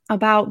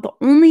about the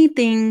only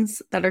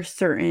things that are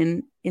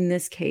certain in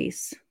this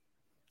case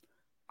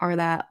are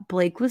that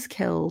Blake was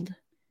killed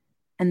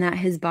and that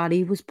his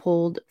body was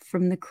pulled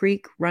from the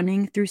creek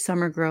running through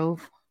Summer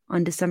Grove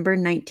on December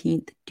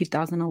 19th,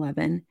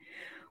 2011,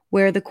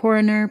 where the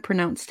coroner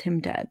pronounced him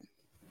dead.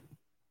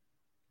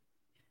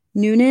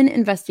 Noonan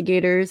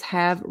investigators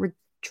have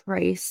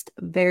retraced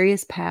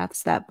various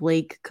paths that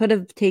Blake could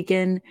have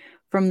taken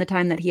from the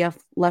time that he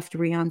left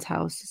Rion's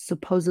house,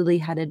 supposedly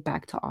headed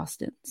back to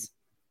Austin's.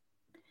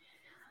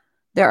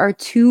 There are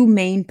two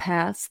main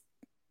paths.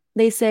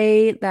 They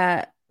say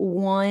that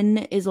one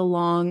is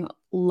along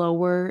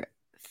Lower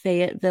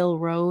Fayetteville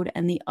Road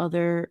and the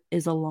other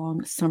is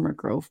along Summer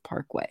Grove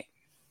Parkway.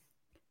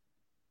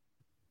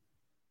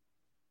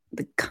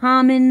 The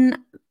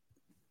common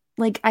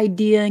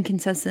idea and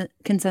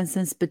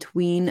consensus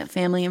between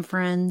family and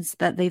friends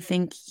that they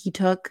think he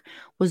took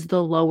was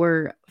the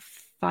Lower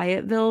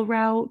Fayetteville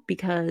route,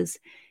 because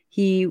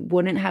he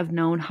wouldn't have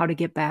known how to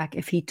get back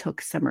if he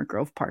took Summer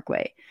Grove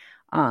Parkway.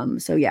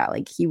 So yeah,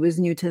 like he was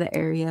new to the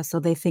area, so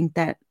they think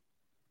that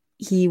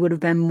he would have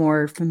been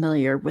more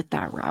familiar with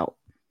that route,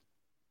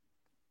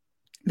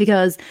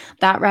 because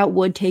that route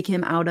would take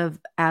him out of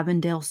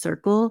Avondale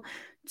Circle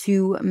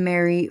to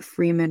Mary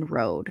Freeman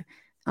Road.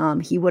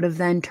 He would have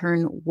then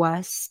turned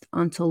west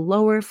onto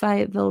Lower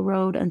Fayetteville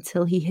Road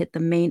until he hit the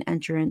main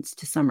entrance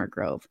to Summer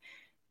Grove.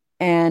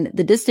 And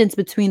the distance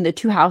between the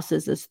two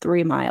houses is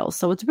 3 miles.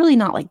 So it's really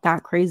not like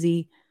that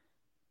crazy,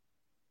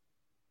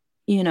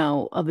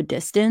 of a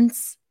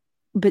distance.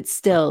 But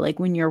still, like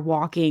when you're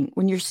walking,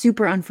 when you're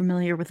super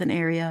unfamiliar with an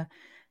area,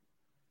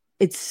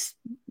 it's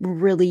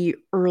really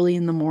early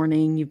in the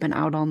morning, you've been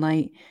out all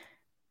night.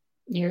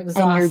 You're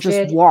exhausted. And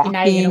you're just walking.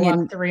 Now you're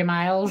gonna walk 3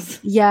 miles.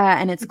 Yeah,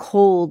 and it's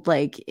cold.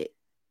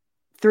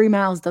 3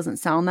 miles doesn't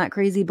sound that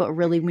crazy, but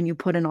really when you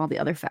put in all the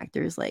other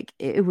factors, like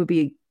it would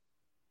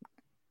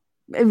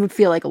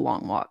feel like a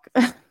long walk.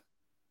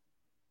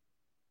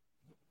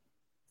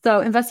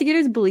 So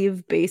investigators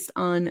believe, based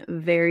on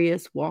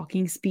various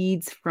walking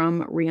speeds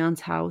from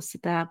Rion's house,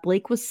 that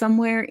Blake was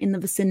somewhere in the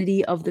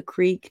vicinity of the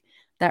creek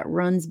that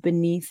runs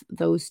beneath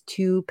those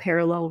two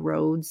parallel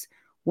roads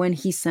when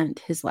he sent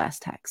his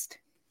last text.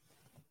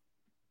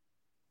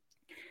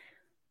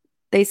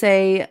 They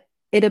say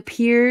it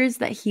appears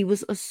that he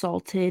was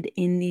assaulted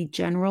in the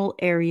general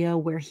area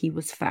where he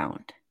was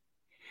found.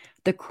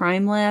 The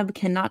crime lab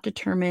cannot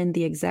determine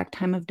the exact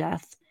time of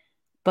death,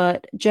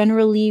 but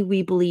generally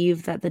we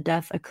believe that the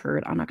death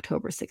occurred on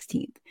October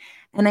 16th.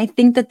 And I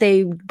think that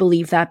they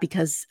believe that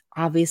because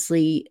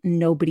obviously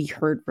nobody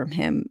heard from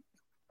him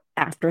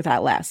after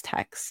that last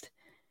text.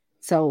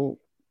 So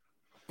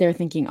they're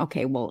thinking,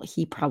 okay, well,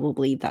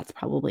 that's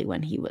probably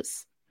when he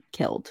was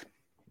killed.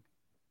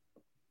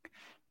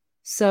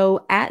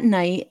 So at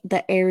night,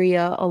 the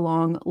area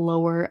along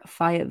Lower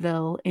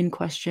Fayetteville in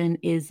question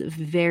is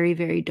very,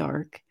 very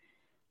dark.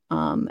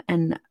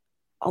 And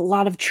a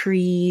lot of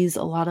trees,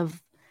 a lot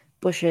of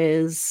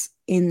bushes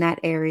in that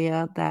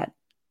area that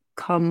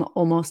come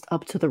almost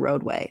up to the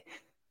roadway.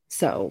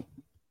 So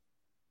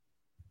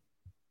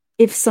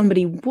if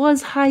somebody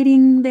was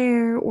hiding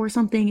there or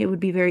something, it would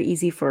be very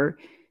easy for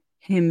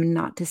him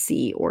not to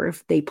see. Or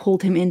if they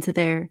pulled him into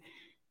there,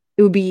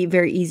 it would be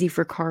very easy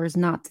for cars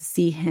not to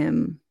see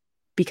him,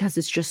 because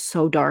it's just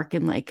so dark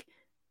and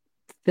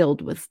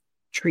filled with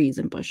trees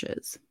and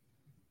bushes.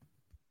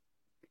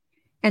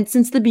 And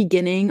since the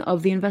beginning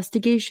of the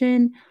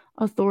investigation,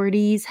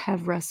 authorities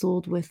have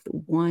wrestled with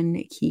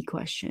one key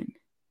question.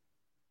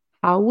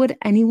 How would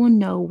anyone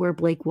know where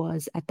Blake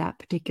was at that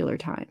particular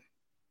time?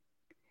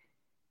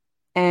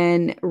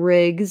 And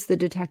Riggs, the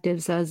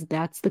detective, says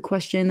that's the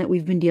question that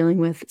we've been dealing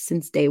with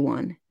since day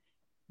one.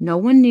 No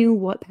one knew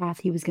what path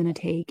he was going to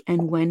take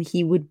and when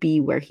he would be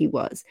where he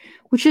was,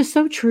 which is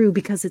so true,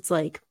 because it's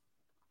like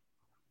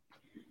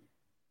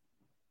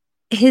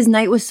his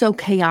night was so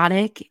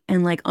chaotic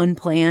and like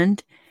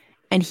unplanned,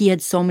 and he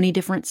had so many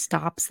different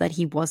stops that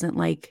he wasn't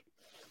like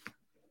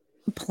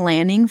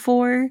planning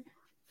for,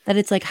 that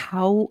it's like,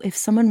 how, if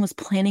someone was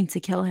planning to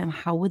kill him,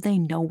 how would they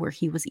know where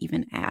he was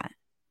even at?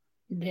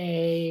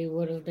 They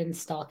would have been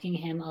stalking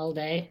him all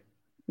day,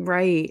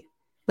 Right.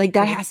 Like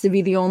that which has to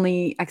be the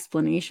only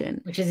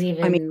explanation. which is I mean,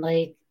 even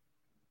like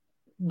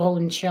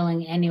bone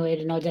chilling anyway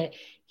to know that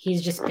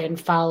he's just been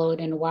followed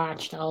and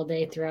watched all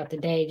day throughout the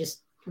day,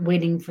 just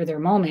waiting for their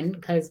moment.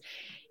 Because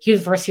he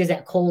was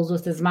at Kohl's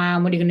with his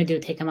mom. What are you going to do?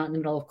 Take him out in the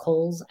middle of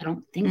Kohl's? I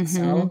don't think mm-hmm.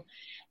 so.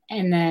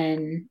 And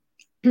then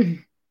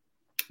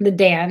the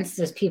dance,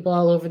 there's people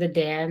all over the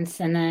dance,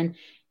 and then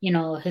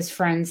his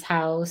friend's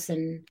house,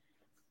 and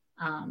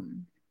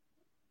um,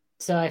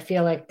 so I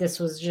feel like this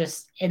was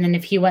just, and then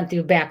if he went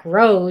through back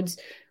roads,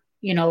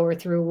 or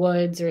through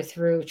woods or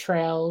through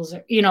trails,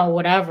 or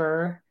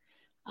whatever,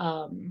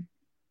 um,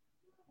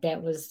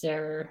 that was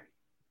their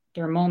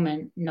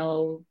moment.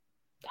 No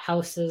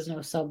houses,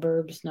 no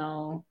suburbs,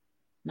 no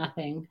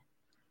nothing.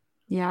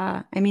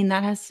 Yeah. I mean,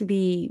 that has to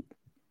be,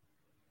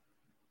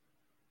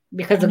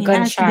 Because I a mean, that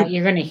has to be gunshot, the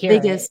you're gonna hear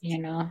it, biggest, you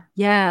know.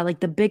 yeah, like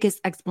the biggest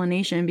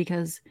explanation,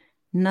 because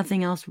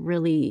nothing else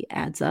really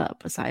adds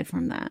up aside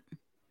from that.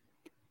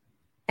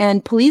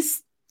 And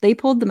police, they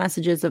pulled the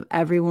messages of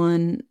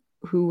everyone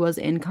who was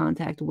in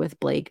contact with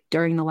Blake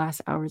during the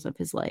last hours of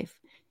his life.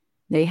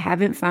 They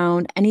haven't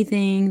found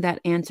anything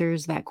that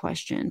answers that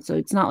question. So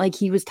it's not like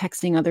he was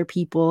texting other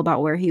people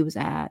about where he was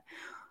at.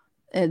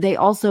 They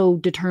also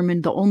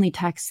determined the only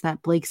text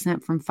that Blake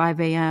sent from 5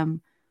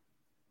 a.m.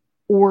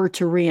 or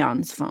to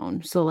Rion's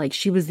phone. So like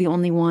she was the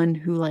only one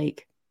who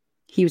like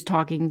he was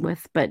talking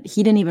with, but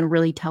he didn't even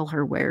really tell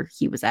her where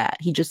he was at.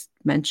 He just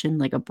mentioned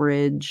like a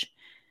bridge,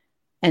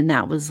 and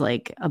that was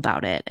like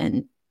about it.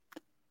 And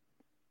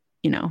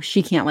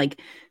she can't like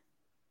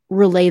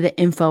relay the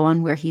info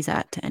on where he's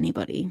at to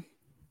anybody.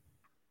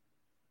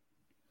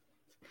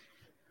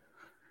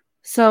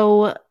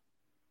 So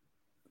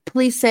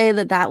police say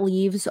that that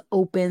leaves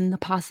open the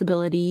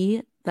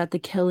possibility that the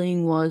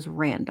killing was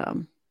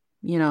random.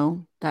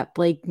 That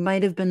Blake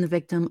might have been the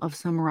victim of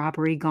some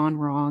robbery gone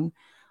wrong,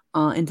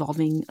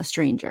 involving a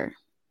stranger.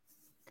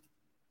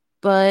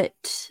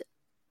 But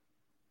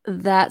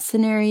that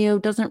scenario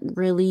doesn't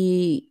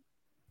really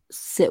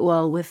sit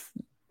well with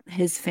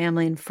his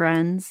family and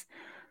friends.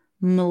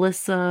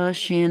 Melissa,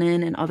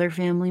 Shannon, and other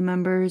family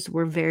members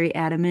were very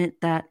adamant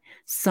that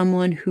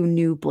someone who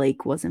knew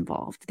Blake was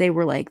involved. They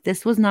were like,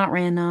 this was not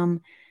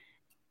random.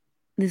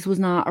 This was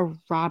not a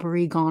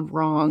robbery gone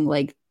wrong.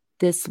 Like,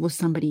 this was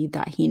somebody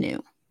that he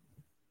knew.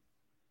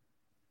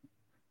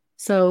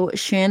 So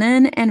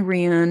Shannon and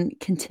Rian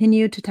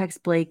continued to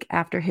text Blake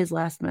after his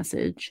last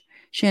message.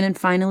 Shannon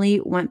finally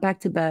went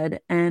back to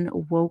bed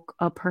and woke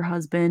up her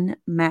husband,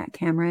 Matt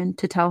Cameron,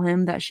 to tell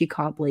him that she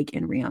caught Blake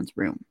in Rian's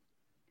room.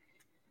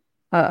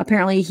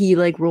 Apparently, he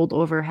like rolled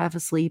over half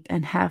asleep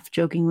and half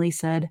jokingly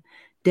said,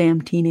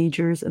 "Damn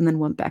teenagers," and then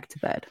went back to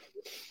bed.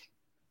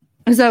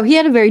 So he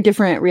had a very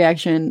different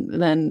reaction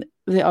than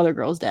the other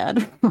girl's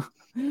dad.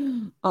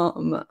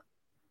 um,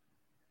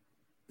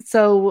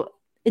 so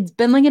it's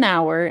been like an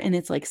hour, and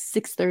it's like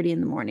 6:30 in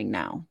the morning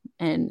now,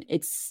 and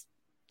it's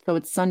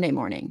Sunday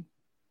morning.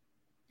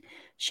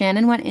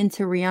 Shannon went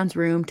into Rion's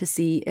room to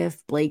see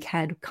if Blake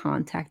had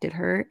contacted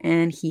her,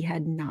 and he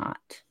had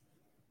not.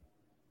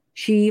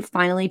 She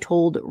finally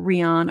told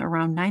Rion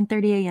around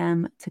 9:30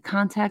 a.m. to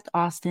contact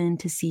Austin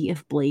to see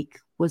if Blake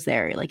was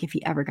there, like if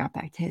he ever got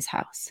back to his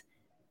house.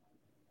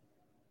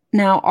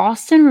 Now,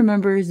 Austin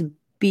remembers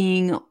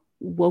being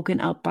woken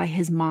up by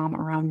his mom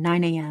around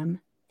 9 a.m.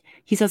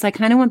 He says, I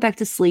kind of went back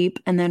to sleep,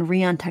 and then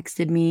Rion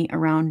texted me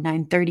around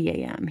 9:30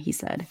 a.m., he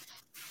said.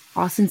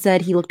 Austin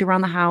said he looked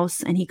around the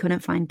house and he couldn't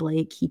find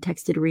Blake. He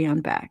texted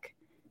Rion back.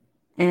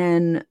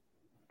 And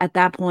at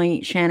that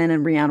point, Shannon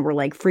and Rion were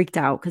like freaked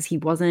out because he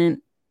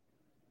wasn't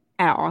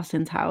at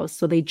Austin's house.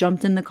 So they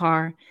jumped in the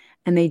car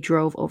and they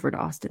drove over to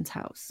Austin's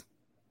house.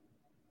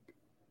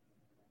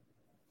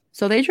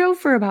 So they drove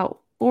for about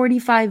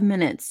 45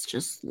 minutes,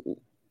 just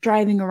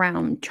driving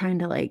around trying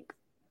to like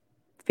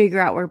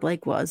figure out where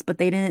Blake was, but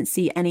they didn't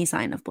see any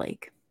sign of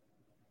Blake.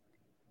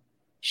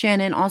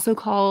 Shannon also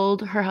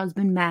called her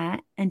husband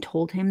Matt and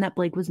told him that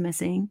Blake was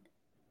missing.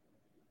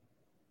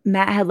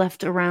 Matt had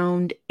left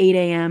around 8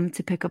 a.m.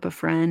 to pick up a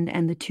friend,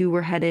 and the two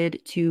were headed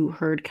to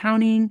Heard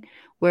County,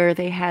 where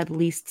they had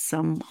leased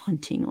some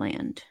hunting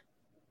land.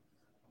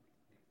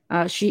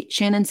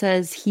 Shannon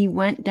says he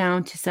went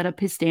down to set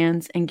up his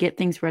stands and get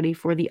things ready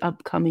for the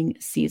upcoming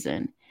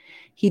season.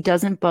 He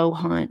doesn't bow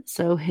hunt,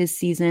 so his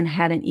season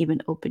hadn't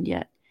even opened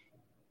yet.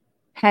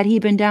 Had he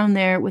been down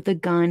there with a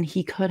gun,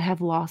 he could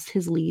have lost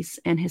his lease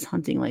and his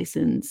hunting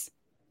license.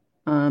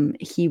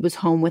 He was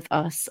home with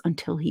us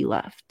until he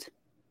left.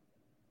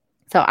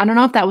 So I don't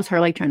know if that was her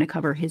like trying to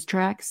cover his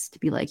tracks, to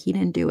be like, he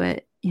didn't do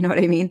it. You know what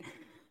I mean?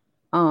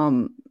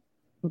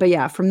 But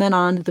yeah, from then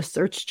on, the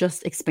search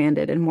just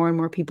expanded and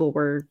more people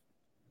were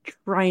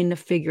trying to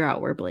figure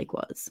out where Blake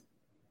was.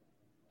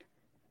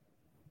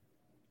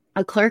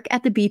 A clerk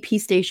at the BP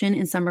station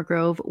in Summer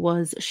Grove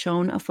was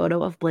shown a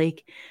photo of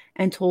Blake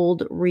and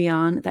told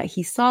Rion that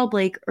he saw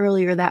Blake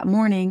earlier that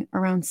morning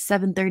around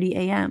 7:30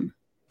 a.m.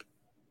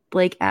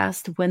 Blake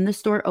asked when the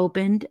store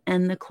opened,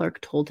 and the clerk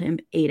told him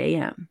 8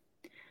 a.m.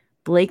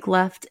 Blake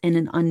left in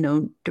an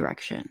unknown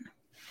direction.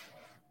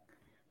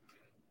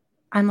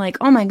 I'm like,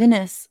 oh my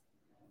goodness.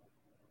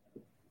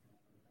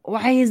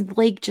 Why is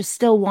Blake just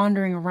still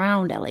wandering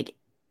around at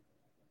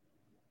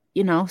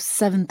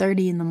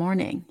 7:30 in the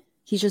morning?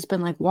 He's just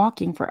been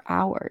walking for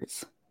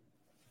hours.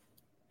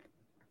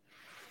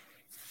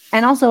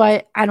 And also,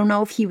 I don't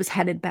know if he was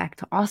headed back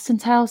to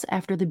Austin's house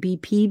after the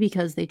BP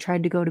because they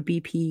tried to go to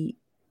BP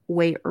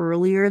way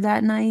earlier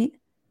that night.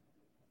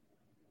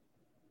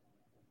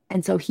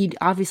 And so he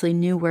obviously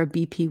knew where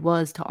BP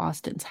was to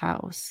Austin's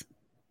house.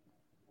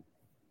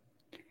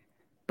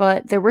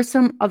 But there were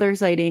some other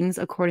sightings,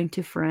 according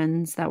to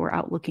friends that were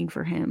out looking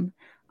for him.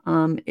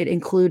 It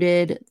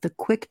included the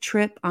quick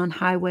trip on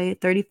Highway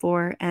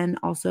 34 and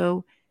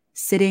also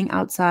sitting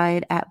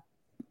outside at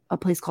a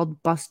place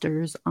called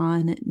Buster's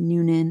on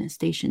Noonan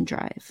Station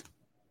Drive.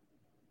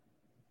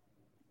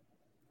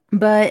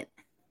 But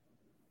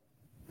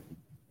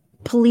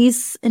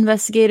police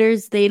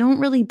investigators, they don't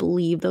really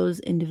believe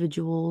those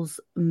individuals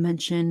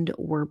mentioned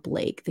were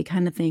Blake. They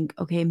kind of think,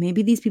 okay,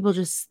 maybe these people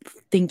just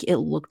think it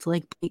looked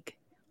like Blake,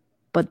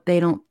 but they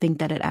don't think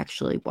that it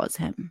actually was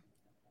him.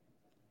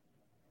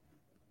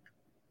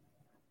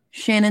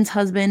 Shannon's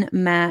husband,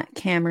 Matt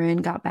Cameron,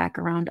 got back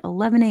around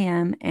 11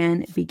 a.m.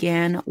 and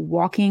began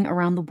walking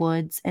around the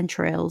woods and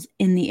trails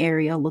in the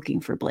area looking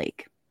for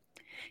Blake.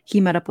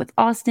 He met up with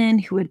Austin,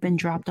 who had been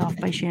dropped off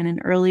by Shannon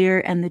earlier,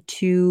 and the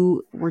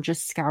two were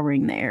just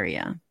scouring the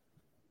area.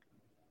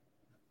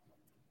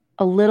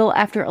 A little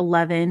after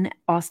 11,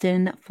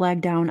 Austin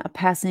flagged down a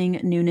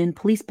passing Noonan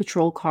police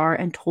patrol car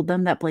and told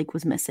them that Blake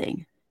was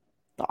missing.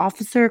 The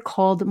officer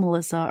called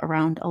Melissa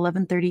around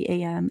 11:30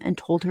 a.m. and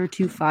told her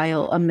to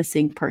file a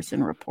missing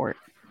person report.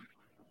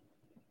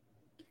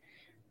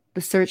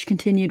 The search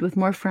continued with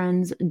more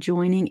friends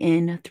joining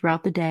in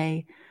throughout the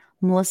day.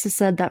 Melissa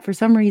said that for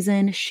some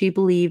reason she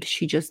believed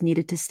she just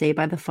needed to stay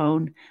by the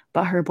phone,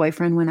 but her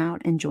boyfriend went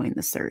out and joined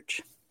the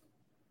search.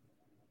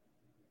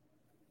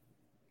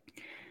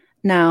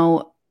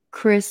 Now,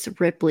 Chris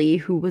Ripley,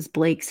 who was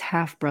Blake's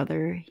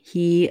half-brother,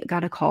 he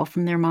got a call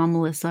from their mom,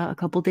 Melissa, a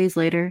couple days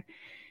later.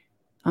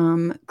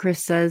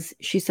 Chris says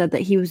she said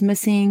that he was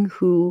missing,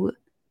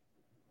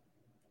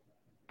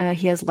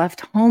 he has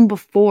left home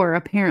before,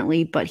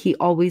 apparently, but he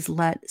always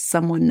let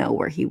someone know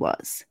where he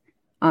was.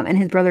 And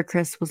his brother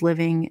Chris was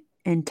living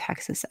in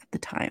Texas at the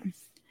time.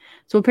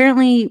 So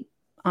apparently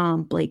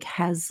Blake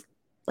has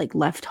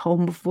left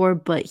home before,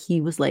 but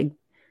he was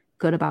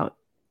good about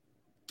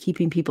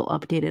keeping people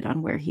updated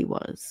on where he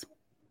was.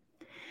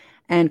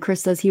 And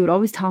Chris says he would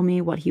always tell me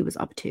what he was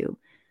up to.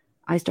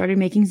 I started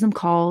making some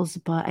calls,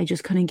 but I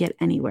just couldn't get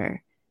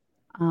anywhere.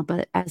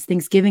 But as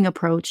Thanksgiving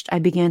approached, I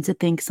began to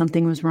think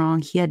something was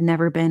wrong. He had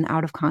never been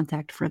out of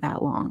contact for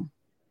that long.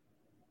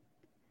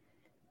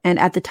 And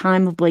at the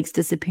time of Blake's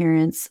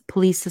disappearance,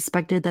 police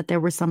suspected that there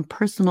were some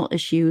personal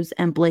issues,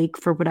 and Blake,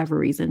 for whatever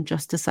reason,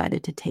 just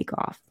decided to take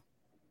off.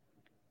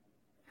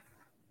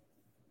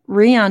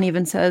 Rion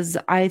even says,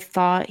 I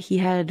thought he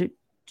had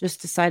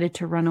just decided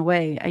to run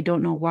away. I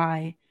don't know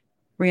why.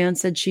 Rion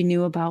said she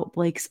knew about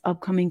Blake's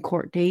upcoming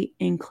court date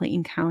in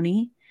Clayton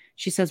County.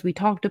 She says, we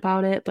talked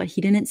about it, but he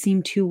didn't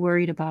seem too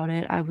worried about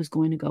it. I was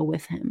going to go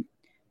with him.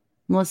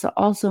 Melissa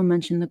also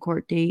mentioned the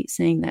court date,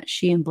 saying that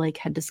she and Blake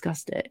had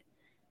discussed it.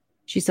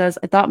 She says,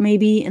 I thought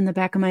maybe in the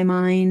back of my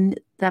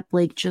mind that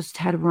Blake just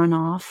had run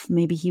off.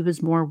 Maybe he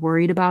was more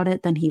worried about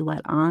it than he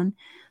let on.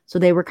 So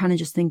they were kind of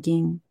just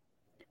thinking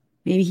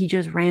maybe he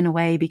just ran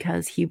away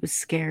because he was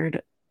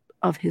scared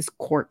of his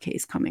court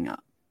case coming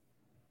up.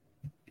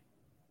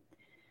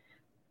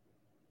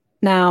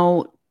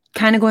 Now,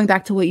 kind of going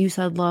back to what you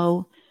said,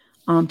 Lo,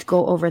 to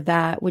go over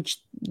that, which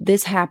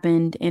this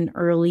happened in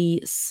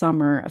early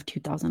summer of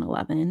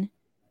 2011.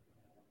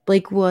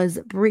 Blake was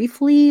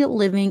briefly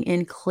living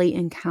in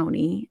Clayton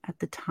County at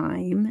the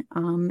time,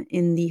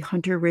 in the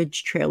Hunter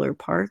Ridge Trailer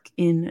Park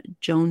in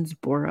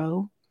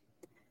Jonesboro.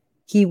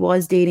 He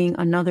was dating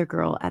another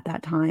girl at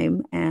that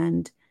time,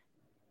 and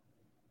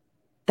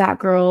that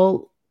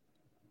girl,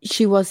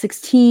 she was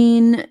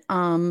 16,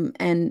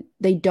 and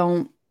they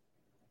don't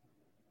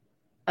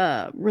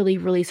really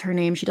release her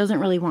name. She doesn't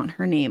really want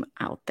her name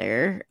out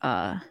there.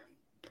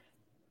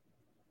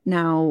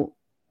 Now,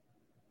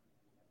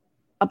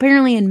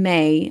 apparently in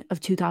May of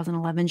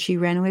 2011, she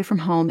ran away from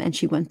home and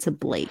she went to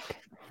Blake.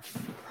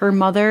 Her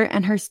mother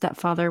and her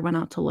stepfather went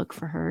out to look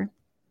for her.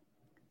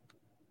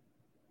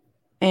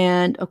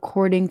 And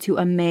according to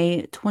a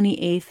May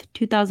 28th,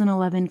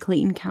 2011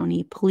 Clayton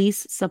County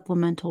Police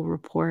supplemental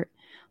report,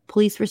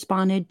 police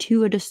responded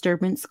to a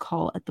disturbance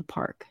call at the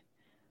park.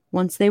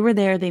 Once they were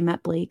there, they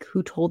met Blake,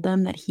 who told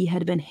them that he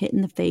had been hit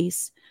in the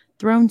face,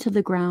 thrown to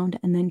the ground,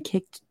 and then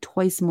kicked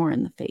twice more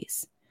in the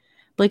face.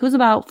 Blake was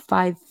about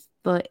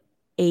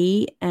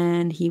 5'8",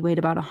 and he weighed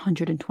about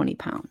 120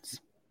 pounds.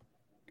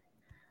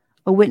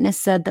 A witness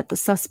said that the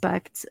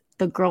suspect,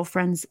 the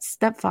girlfriend's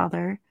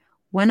stepfather,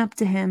 went up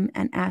to him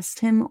and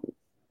asked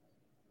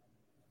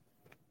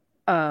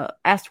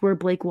where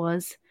Blake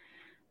was.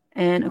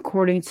 And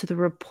according to the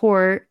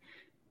report,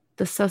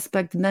 the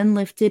suspect then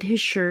lifted his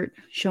shirt,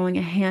 showing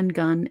a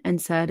handgun,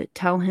 and said,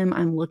 "Tell him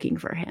I'm looking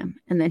for him."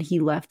 And then he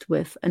left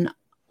with an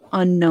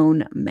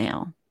unknown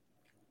male.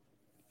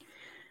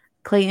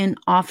 Clayton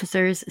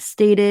officers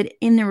stated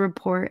in the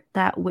report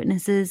that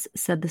witnesses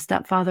said the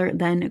stepfather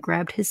then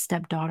grabbed his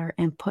stepdaughter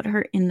and put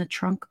her in the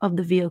trunk of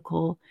the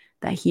vehicle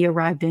that he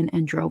arrived in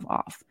and drove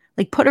off.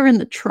 Like, put her in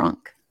the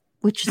trunk,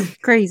 which is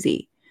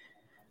crazy.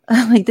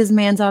 Like, this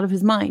man's out of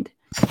his mind.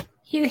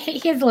 He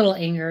has little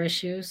anger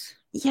issues.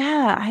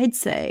 Yeah, I'd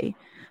say.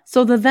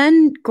 So the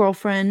then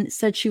girlfriend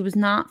said she was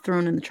not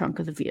thrown in the trunk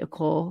of the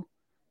vehicle,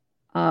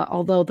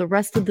 although the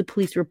rest of the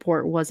police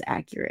report was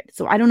accurate.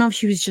 So I don't know if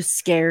she was just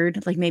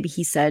scared. Like, maybe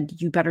he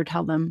said, "You better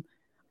tell them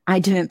I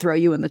didn't throw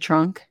you in the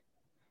trunk."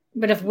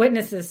 But if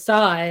witnesses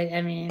saw it,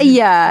 I mean...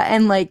 Yeah,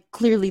 and like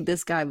clearly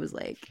this guy was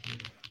like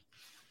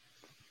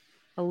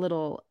a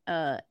little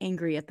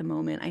angry at the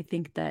moment. I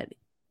think that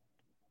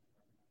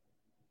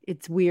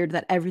it's weird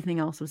that everything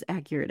else was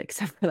accurate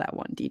except for that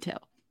one detail.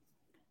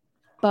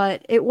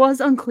 But it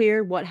was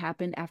unclear what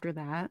happened after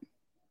that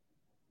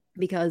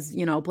because,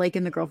 Blake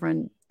and the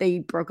girlfriend, they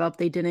broke up.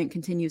 They didn't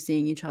continue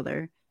seeing each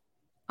other.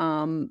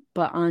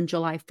 But on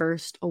July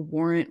 1st, a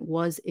warrant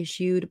was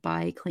issued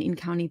by Clayton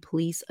County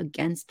Police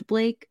against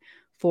Blake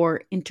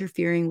for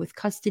interfering with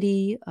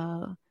custody.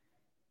 But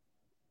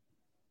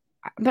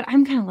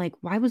I'm kind of like,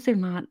 why was there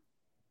not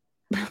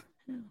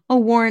a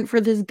warrant for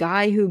this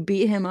guy who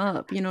beat him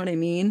up? You know what I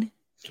mean?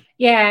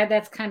 Yeah,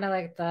 that's kind of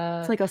like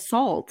It's like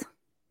assault.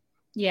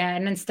 Yeah,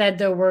 and instead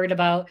they're worried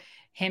about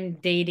him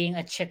dating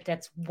a chick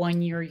that's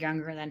 1 year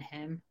younger than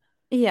him.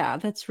 Yeah,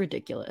 that's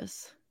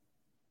ridiculous.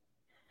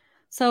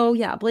 So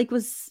yeah,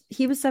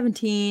 he was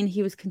 17.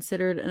 He was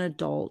considered an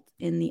adult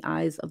in the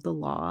eyes of the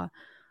law.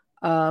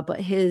 But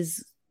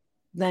his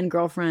then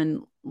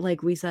girlfriend,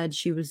 like we said,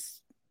 she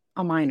was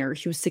a minor.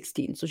 She was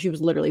 16. So she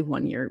was literally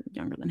 1 year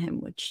younger than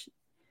him, which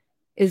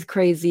is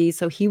crazy.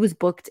 So he was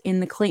booked in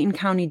the Clayton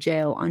County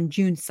Jail on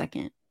June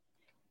 2nd.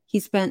 He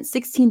spent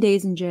 16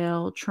 days in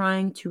jail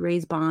trying to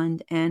raise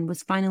bond and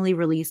was finally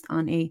released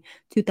on a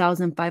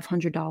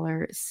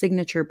 $2,500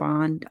 signature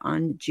bond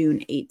on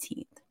June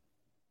 18th.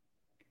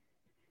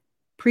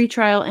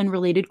 Pretrial and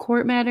related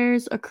court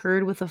matters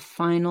occurred with a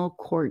final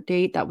court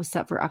date that was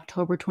set for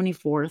October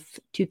 24th,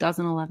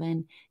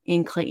 2011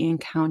 in Clayton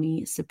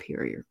County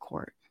Superior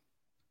Court.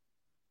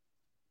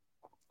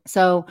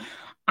 So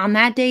on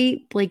that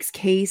date, Blake's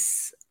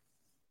case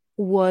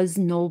was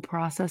null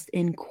processed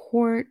in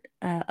court,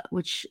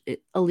 which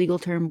a legal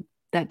term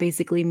that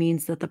basically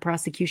means that the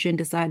prosecution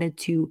decided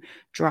to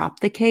drop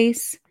the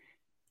case.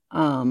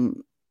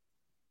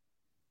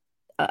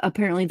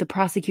 Apparently the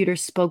prosecutor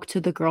spoke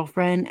to the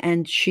girlfriend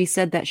and she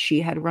said that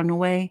she had run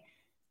away.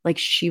 Like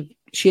she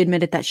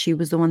admitted that she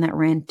was the one that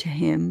ran to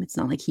him. It's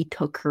not like he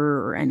took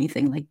her or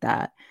anything like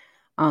that.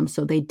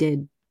 So they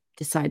did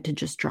decide to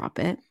just drop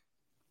it.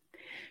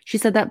 She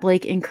said that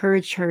Blake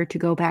encouraged her to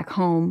go back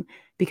home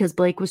because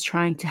Blake was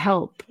trying to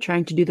help,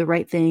 trying to do the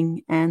right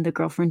thing, and the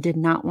girlfriend did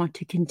not want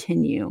to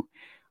continue.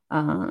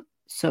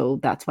 So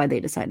that's why they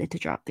decided to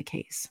drop the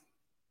case.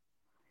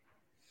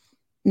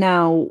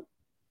 Now,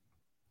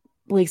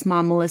 Blake's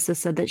mom, Melissa,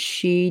 said that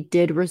she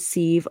did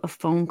receive a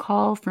phone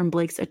call from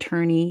Blake's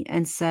attorney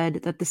and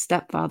said that the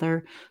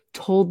stepfather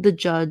told the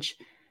judge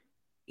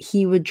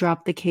he would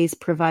drop the case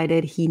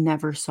provided he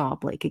never saw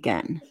Blake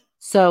again.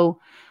 So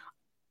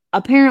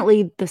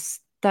apparently the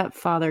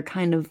stepfather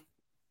kind of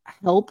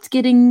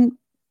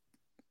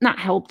not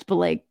helped, but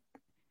like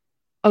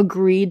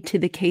agreed to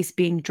the case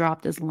being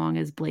dropped as long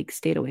as Blake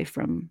stayed away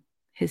from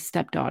his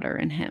stepdaughter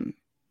and him.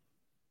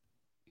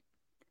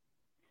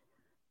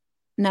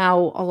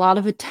 Now, a lot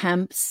of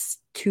attempts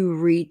to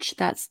reach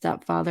that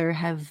stepfather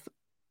have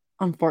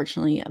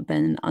unfortunately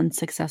been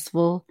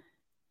unsuccessful.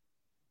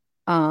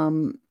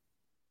 There's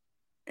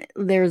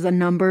a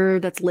number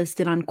that's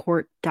listed on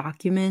court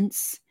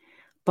documents,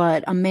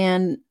 but a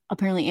man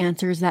apparently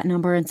answers that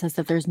number and says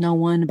that there's no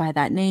one by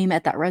that name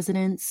at that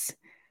residence.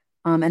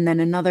 And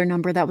then another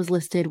number that was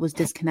listed was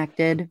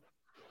disconnected.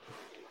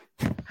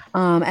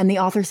 And the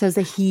author says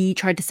that he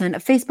tried to send a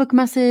Facebook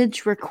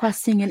message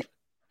requesting an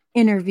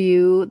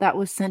interview that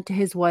was sent to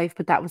his wife,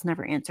 but that was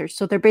never answered.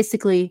 So they're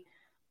basically,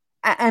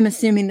 I'm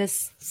assuming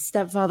this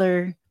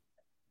stepfather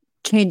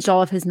changed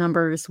all of his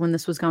numbers when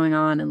this was going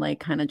on and like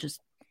kind of just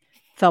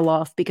fell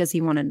off because he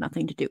wanted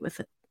nothing to do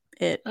with it.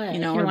 He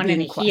didn't want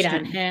any heat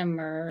on him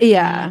or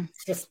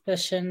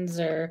suspicions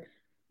or...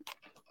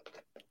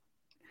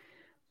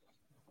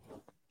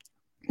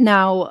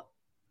 Now,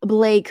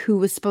 Blake, who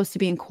was supposed to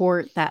be in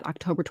court that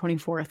October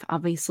 24th,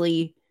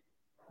 obviously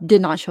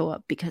did not show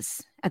up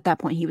because at that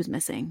point he was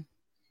missing.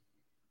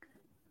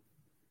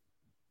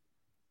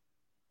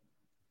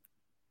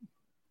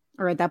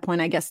 Or at that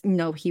point, I guess,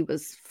 no, he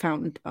was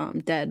found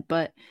dead.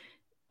 But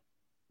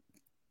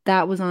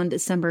That was on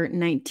December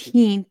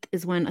 19th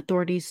is when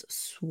authorities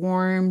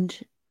swarmed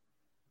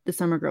the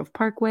Summer Grove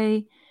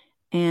Parkway,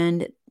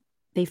 and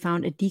they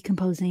found a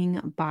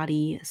decomposing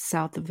body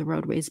south of the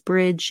roadway's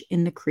bridge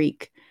in the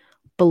creek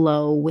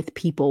below with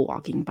people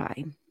walking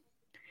by.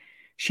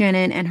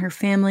 Shannon and her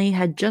family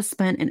had just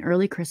spent an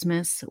early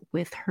Christmas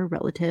with her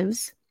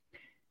relatives.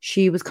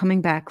 She was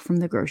coming back from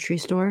the grocery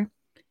store.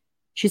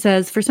 She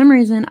says, "For some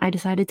reason, I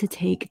decided to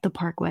take the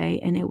parkway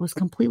and it was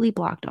completely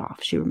blocked off,"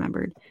 she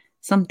remembered.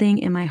 "Something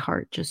in my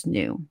heart just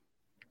knew."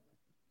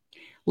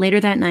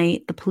 Later that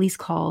night, the police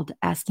called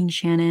asking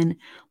Shannon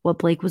what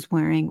Blake was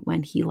wearing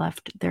when he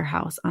left their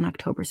house on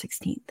October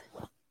 16th.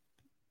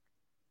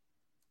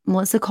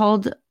 Melissa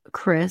called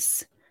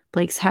Chris,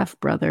 Blake's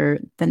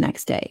half-brother, the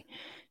next day.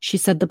 She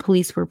said the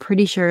police were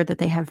pretty sure that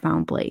they had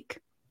found Blake.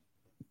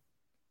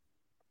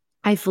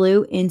 "I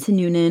flew into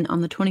Noonan on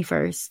the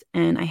 21st,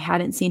 and I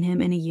hadn't seen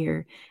him in a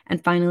year,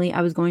 and finally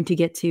I was going to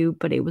get to,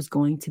 but it was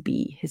going to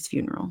be his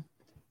funeral."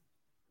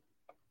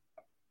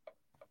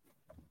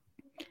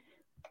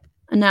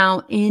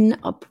 Now, in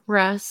a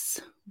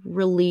press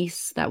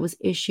release that was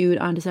issued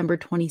on December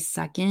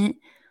 22nd,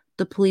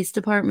 the police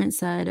department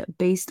said,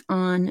 based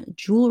on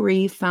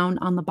jewelry found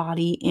on the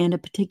body and a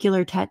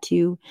particular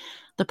tattoo,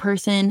 the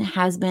person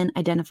has been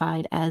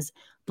identified as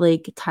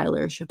Blake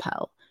Tyler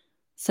Chappell,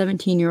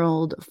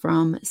 17-year-old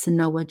from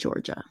Senoia,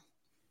 Georgia.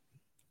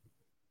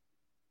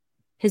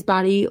 His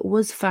body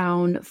was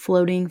found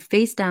floating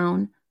face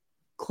down,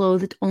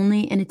 clothed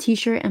only in a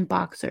t-shirt and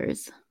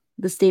boxers.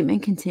 The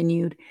statement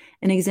continued,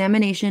 "An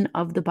examination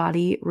of the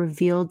body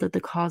revealed that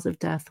the cause of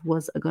death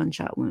was a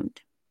gunshot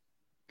wound."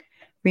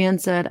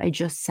 Rian said, "I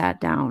just sat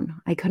down.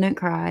 I couldn't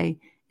cry.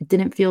 It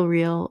didn't feel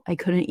real. I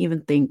couldn't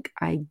even think.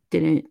 I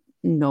didn't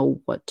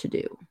know what to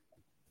do."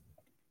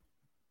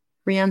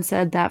 Rian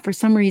said that for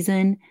some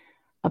reason,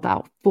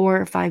 about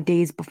 4 or 5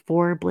 days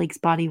before Blake's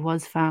body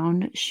was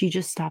found, she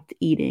just stopped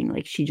eating.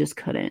 Like, she just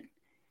couldn't.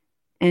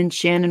 And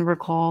Shannon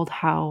recalled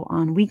how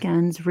on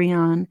weekends,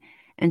 Rian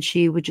and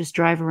she would just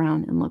drive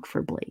around and look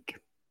for Blake.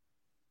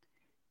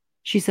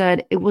 She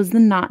said it was the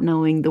not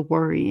knowing, the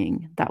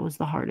worrying, that was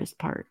the hardest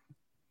part.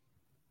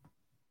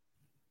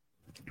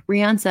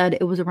 Rian said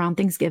it was around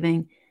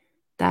Thanksgiving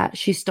that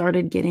she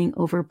started getting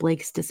over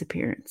Blake's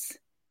disappearance.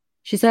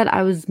 She said,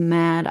 "I was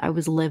mad. I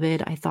was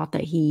livid. I thought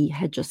that he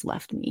had just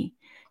left me."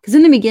 Because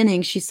in the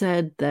beginning, she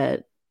said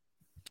that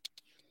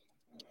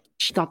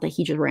she thought that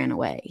he just ran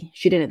away.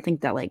 She didn't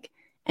think that, like,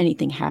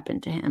 anything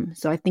happened to him.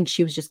 So I think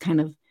she was just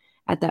kind of,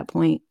 at that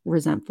point,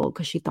 resentful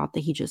because she thought that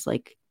he just,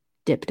 like,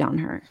 dipped on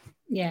her.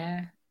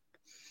 Yeah.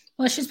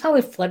 Well, she's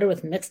probably flooded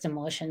with mixed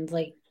emotions.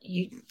 Like,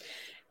 you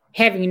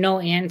having no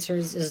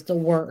answers is the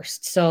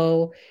worst.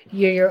 So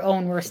you're your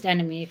own worst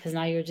enemy because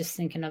now you're just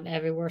thinking of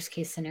every worst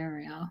case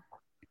scenario.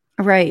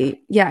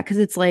 Right. Yeah, because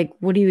it's like,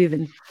 what do you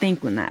even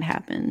think when that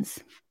happens?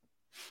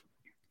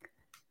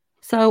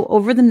 So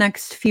over the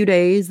next few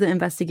days, the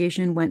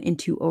investigation went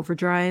into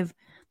overdrive.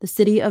 The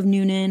city of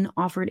Noonan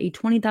offered a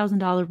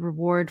 $20,000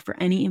 reward for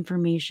any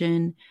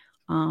information,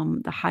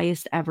 the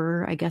highest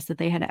ever, I guess, that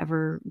they had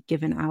ever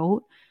given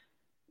out.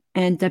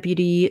 And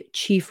Deputy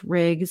Chief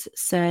Riggs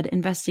said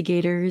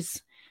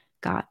investigators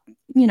got,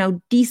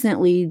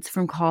 decent leads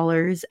from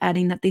callers,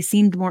 adding that they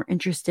seemed more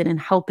interested in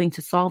helping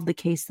to solve the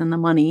case than the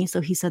money. So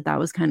he said that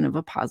was kind of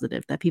a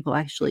positive, that people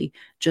actually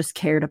just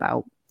cared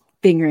about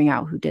figuring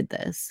out who did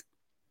this.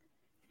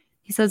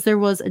 He says there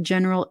was a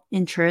general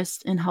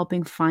interest in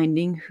helping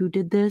finding who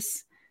did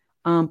this,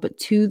 but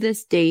to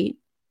this date,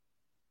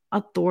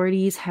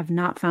 authorities have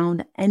not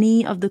found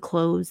any of the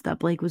clothes that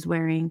Blake was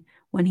wearing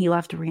when he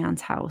left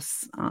Rian's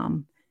house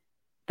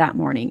that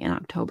morning in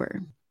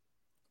October.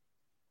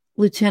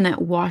 Lieutenant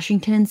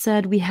Washington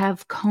said, "We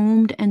have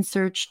combed and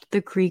searched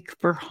the creek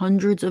for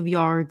hundreds of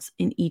yards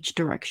in each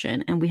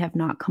direction, and we have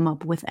not come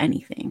up with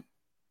anything."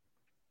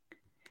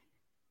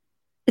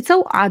 It's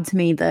so odd to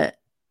me that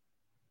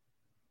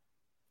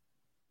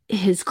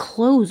his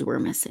clothes were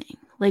missing.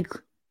 Like,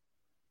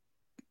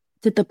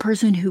 did the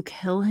person who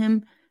killed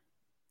him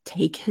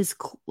take his,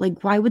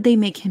 like, why would they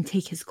make him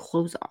take his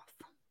clothes off?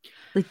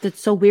 Like, that's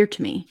so weird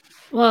to me.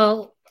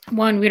 Well,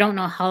 one, we don't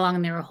know how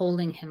long they were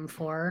holding him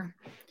for.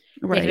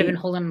 Right. They could have been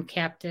holding him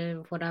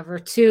captive, whatever.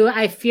 Two,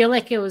 I feel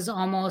like it was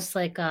almost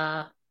like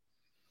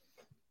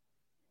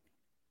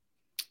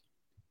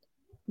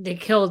they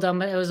killed him,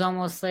 but it was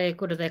almost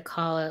like, what do they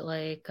call it?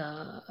 Like,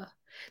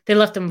 they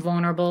left him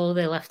vulnerable.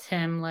 They left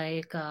him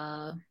like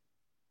kind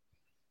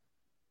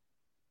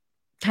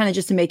of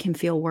just to make him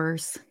feel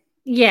worse.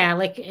 Yeah,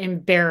 like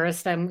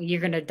embarrassed. You're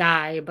gonna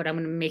die, but I'm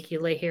gonna make you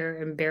lay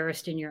here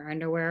embarrassed in your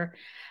underwear.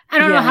 I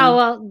don't know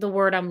how the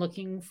word I'm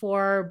looking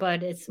for,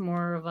 but it's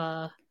more of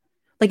a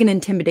like an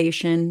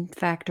intimidation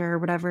factor or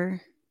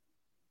whatever.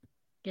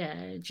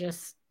 Yeah,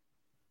 just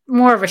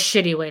more of a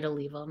shitty way to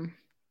leave them.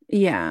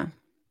 Yeah.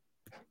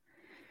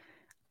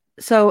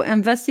 So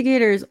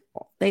investigators,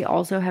 they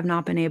also have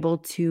not been able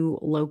to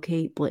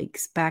locate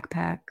Blake's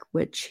backpack,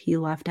 which he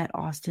left at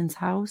Austin's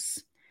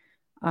house,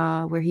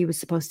 where he was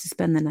supposed to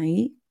spend the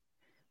night.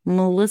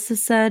 Melissa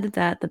said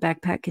that the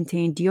backpack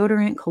contained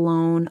deodorant,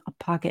 cologne, a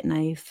pocket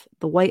knife,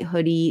 the white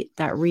hoodie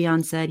that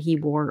Rion said he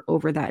wore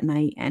over that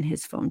night, and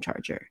his phone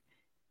charger.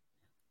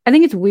 I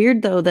think it's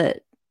weird, though,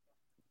 that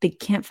they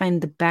can't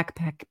find the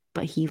backpack,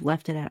 but he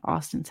left it at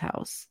Austin's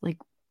house. Like,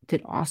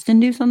 did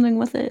Austin do something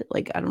with it?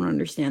 Like, I don't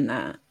understand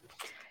that.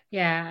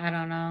 Yeah, I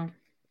don't know.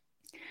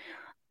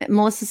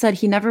 Melissa said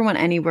he never went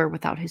anywhere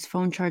without his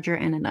phone charger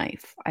and a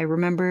knife. I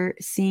remember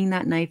seeing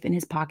that knife in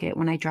his pocket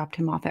when I dropped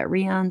him off at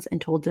Rion's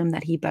and told him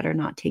that he better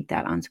not take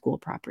that on school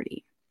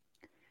property.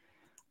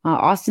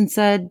 Austin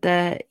said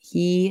that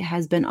he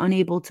has been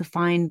unable to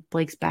find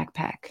Blake's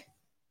backpack.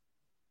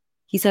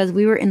 He says,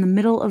 we were in the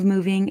middle of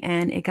moving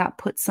and it got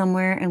put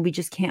somewhere and we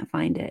just can't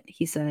find it.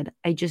 He said,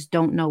 I just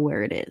don't know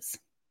where it is,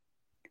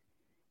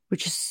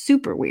 which is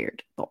super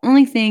weird. The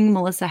only thing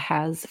Melissa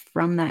has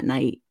from that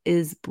night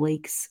is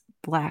Blake's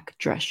black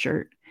dress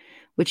shirt,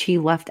 which he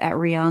left at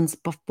Rion's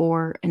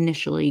before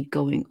initially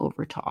going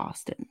over to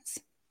Austin's.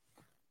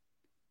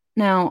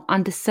 Now,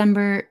 on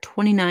December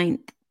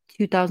 29th,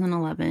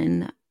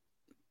 2011,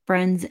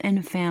 friends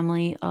and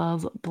family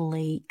of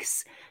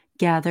Blake's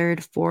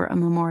gathered for a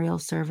memorial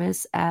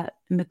service at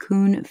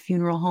McCoon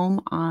Funeral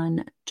Home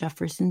on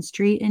Jefferson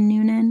Street in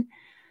Noonan.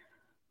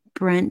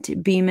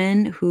 Brent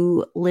Beeman,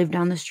 who lived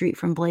down the street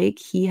from Blake,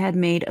 he had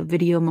made a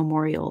video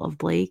memorial of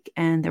Blake,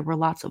 and there were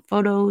lots of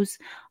photos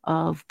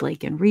of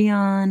Blake and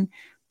Rion,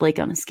 Blake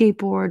on a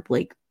skateboard,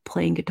 Blake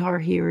playing Guitar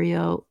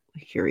Hero,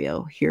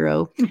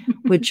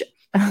 which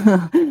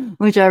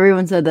which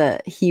everyone said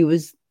that he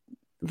was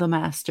the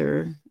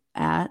master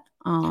at.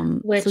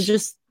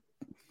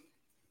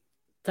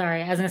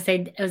 Sorry, I was gonna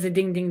say it was a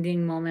ding ding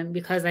ding moment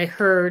because I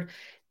heard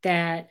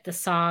that the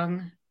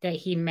song that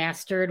he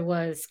mastered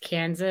was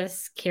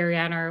Kansas, Carry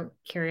On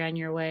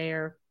Your Way,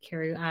 or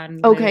Carry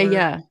On Okay, Wayward.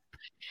 yeah.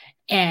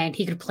 And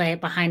he could play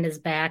it behind his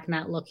back,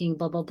 not looking,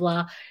 blah blah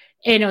blah.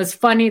 And it was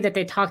funny that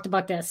they talked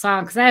about that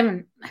song because I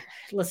haven't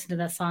listened to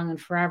that song in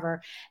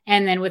forever.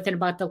 And then within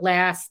about the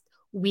last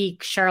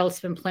week, Charlotte's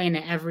been playing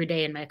it every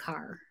day in my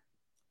car.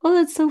 Oh,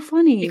 that's so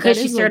funny. Because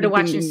she started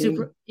watching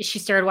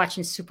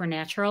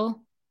Supernatural.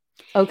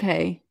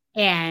 Okay.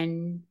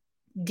 And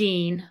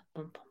Dean,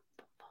 we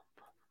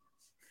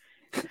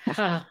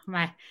talk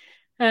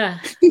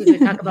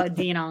about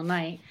Dean all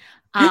night.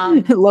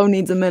 Lo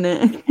needs a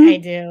minute. I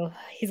do.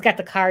 He's got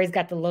the car, he's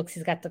got the looks,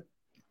 he's got the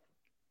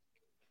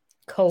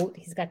coat,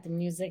 he's got the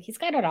music, he's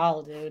got it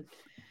all, dude.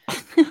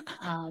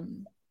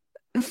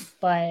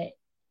 But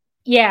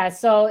yeah,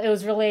 so it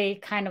was really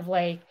kind of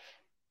like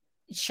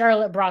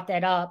Charlotte brought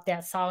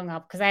that song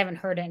up because I haven't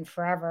heard it in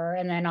forever,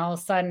 and then all of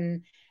a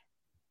sudden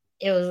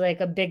it was like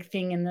a big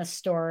thing in the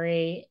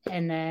story.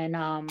 And then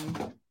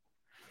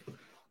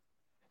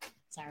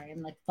sorry,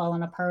 I'm like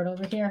falling apart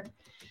over here.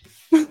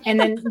 And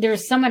then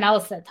there's someone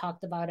else that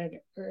talked about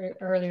it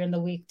earlier in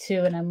the week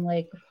too, and I'm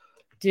like,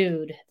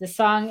 dude, the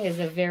song is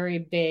a very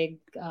big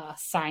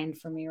sign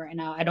for me right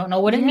now. I don't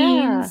know what it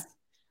means,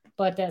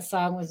 but that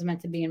song was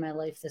meant to be in my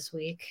life this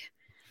week.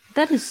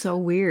 That is so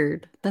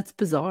weird. That's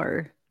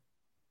bizarre.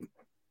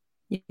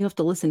 You have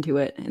to listen to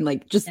it and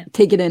like just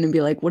take it in and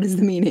be like, what is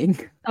the meaning?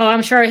 Oh,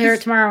 I'm sure I hear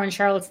it tomorrow when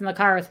Charlotte's in the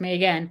car with me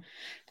again.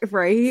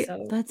 Right?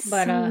 So, that's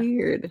so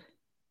weird.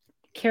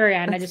 Carry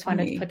on. That's I just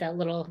funny. Wanted to put that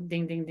little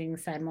ding, ding, ding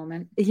sad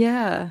moment.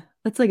 Yeah.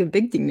 That's like a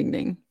big ding, ding,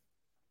 ding.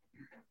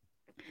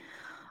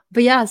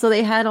 But yeah, so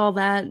they had all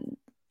that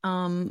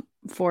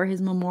for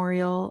his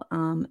memorial.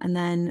 And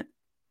then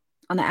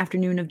on the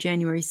afternoon of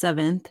January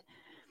 7th,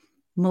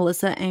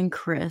 Melissa and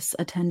Chris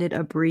attended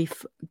a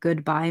brief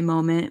goodbye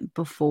moment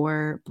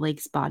before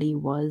Blake's body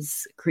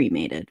was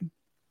cremated.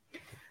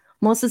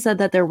 Melissa said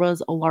that there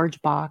was a large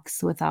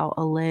box without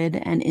a lid,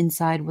 and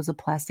inside was a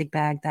plastic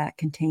bag that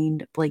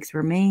contained Blake's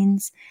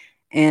remains,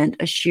 and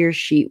a sheer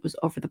sheet was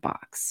over the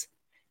box.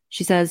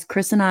 She says,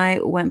 Chris and I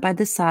went by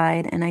the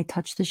side, and I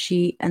touched the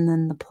sheet and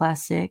then the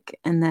plastic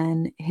and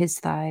then his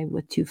thigh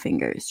with 2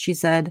 fingers. She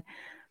said,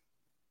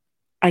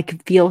 I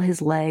could feel his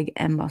leg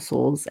and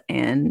muscles,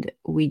 and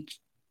she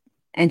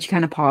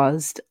kind of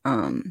paused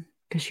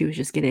because she was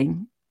just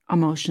getting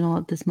emotional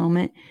at this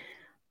moment,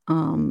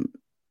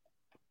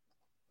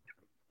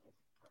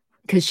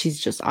 because she's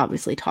just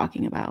obviously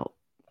talking about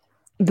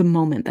the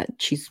moment that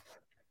she's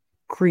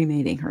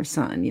cremating her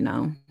son, you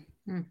know.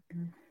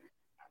 Mm-hmm.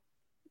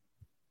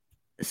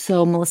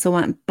 So Melissa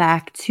went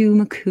back to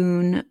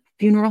McCoon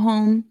Funeral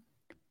Home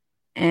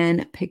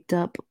and picked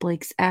up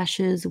Blake's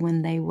ashes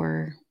when they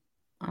were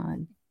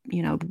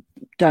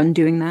done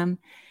doing them.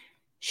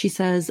 She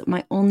says,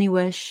 my only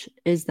wish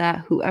is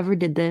that whoever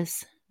did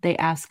this, they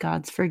ask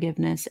God's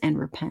forgiveness and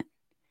repent.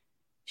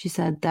 She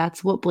said,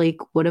 that's what Blake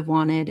would have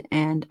wanted,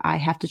 and I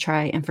have to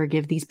try and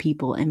forgive these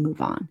people and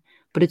move on.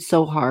 But it's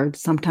so hard.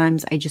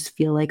 Sometimes I just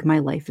feel like my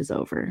life is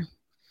over.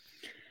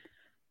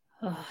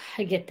 Oh,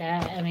 I get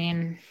that. I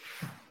mean,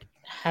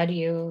 how do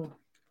you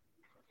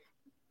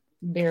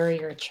bury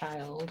your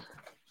child?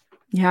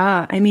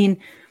 Yeah, I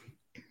mean,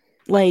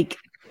 like,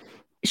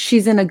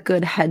 she's in a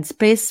good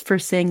headspace for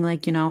saying,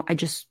 like,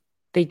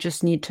 they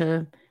just need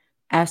to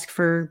ask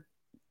for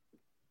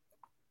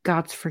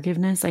God's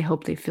forgiveness. I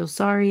hope they feel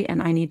sorry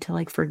and I need to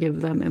like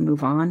forgive them and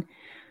move on.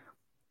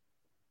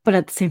 But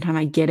at the same time,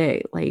 I get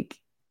it. Like,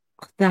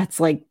 that's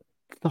like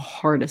the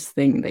hardest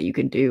thing that you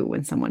could do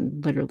when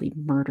someone literally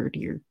murdered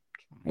your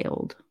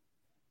child.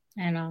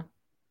 I know.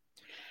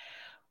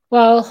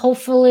 Well,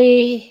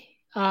 hopefully,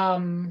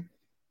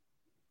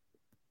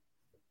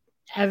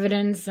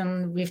 evidence,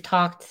 and we've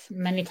talked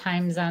many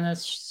times on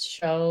this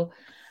show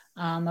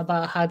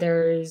about how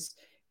there's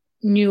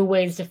new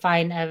ways to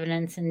find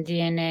evidence in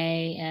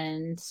DNA.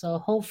 And so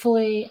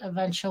hopefully,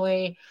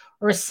 eventually,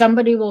 or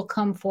somebody will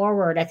come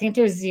forward. I think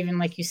there's even,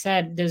 like you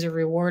said, there's a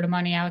reward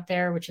money out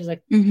there, which is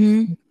like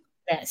Mm-hmm.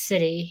 that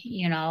city,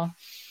 Yeah,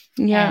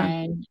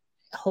 and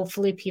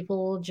hopefully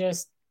people will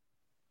just,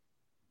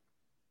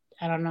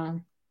 I don't know,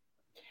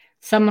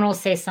 someone will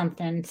say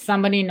something,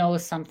 somebody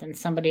knows something,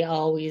 somebody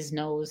always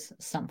knows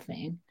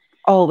something.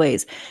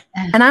 always.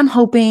 And I'm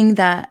hoping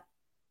that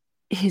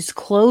his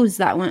clothes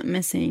that went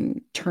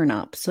missing turn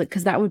up. So,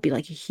 because that would be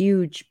like a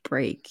huge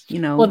break,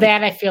 Well, Like,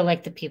 that I feel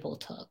like the people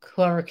took,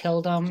 whoever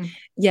killed them.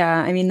 yeah,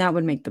 I mean, that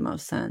would make the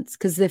most sense.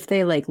 Because if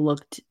they like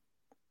looked,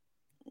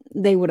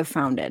 they would have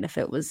found it if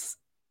it was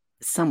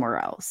somewhere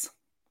else.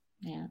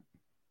 Yeah.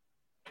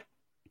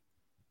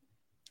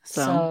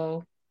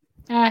 So,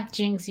 So,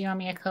 Jinx, you owe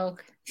me a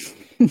Coke.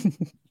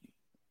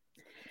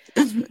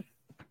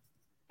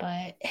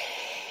 But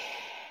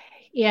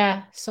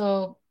yeah,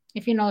 so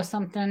if you know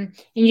something,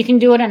 and you can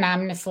do it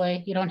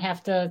anonymously, you don't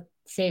have to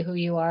say who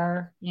you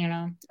are.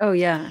 oh,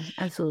 yeah,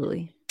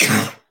 absolutely.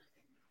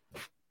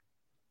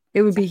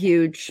 It would be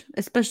huge,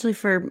 especially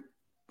for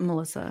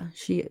Melissa.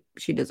 She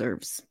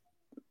deserves.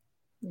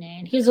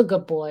 And he's a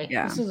good boy.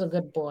 Yeah. This is a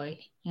good boy.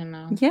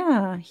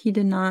 Yeah, he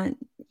did not.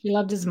 He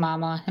loved his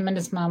mama. Him and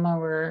his mama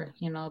were,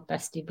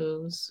 bestie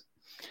boos.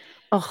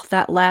 Oh,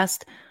 that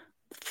last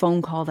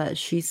phone call that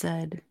she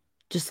said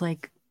just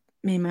like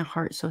made my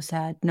heart so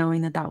sad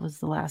knowing that that was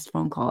the last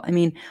phone call. I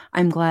mean,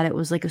 I'm glad it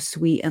was like a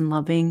sweet and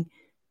loving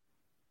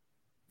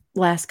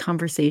last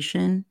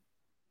conversation,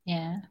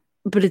 Yeah.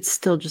 but it's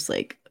still just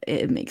like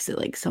it makes it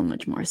like so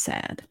much more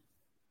sad.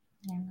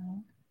 I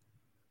know.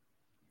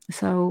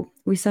 So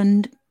we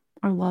send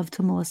our love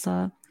to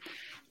Melissa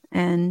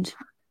and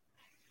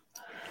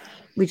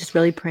we just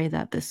really pray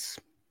that this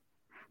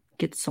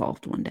gets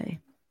solved one day.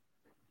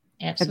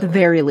 At the Absolutely.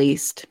 very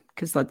least,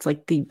 because that's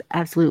like the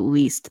absolute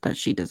least that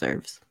she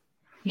deserves.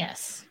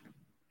 Yes.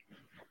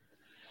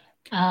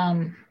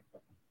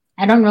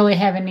 I don't really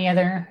have any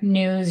other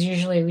news.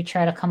 Usually we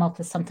try to come up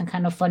with something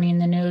kind of funny in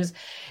the news.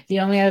 The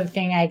only other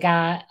thing I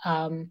got,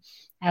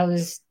 I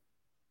was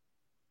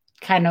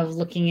kind of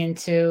looking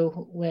into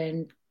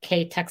when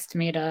Kate texted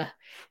me to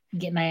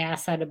get my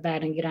ass out of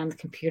bed and get on the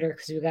computer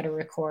because we got to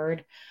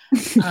record.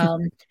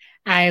 Um,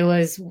 I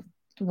was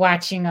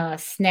watching a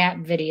Snap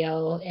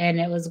video and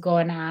it was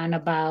going on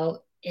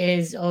about,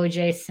 is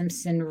OJ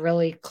Simpson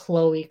really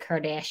Khloe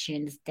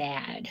Kardashian's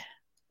dad?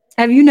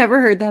 Have you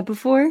never heard that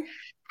before?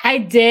 I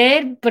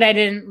did, but I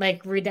didn't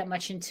like read that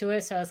much into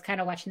it. So I was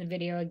kind of watching the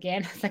video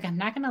again. I was like, I'm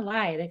not gonna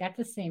lie, they got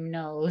the same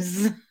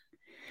nose.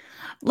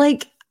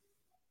 Like,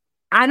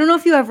 I don't know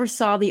if you ever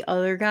saw the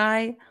other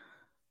guy.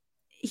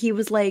 He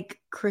was like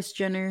Kris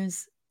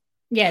Jenner's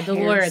Yeah, the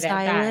lawyer that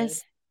died.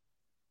 hairstylist.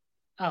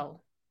 Oh,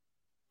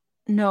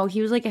 No,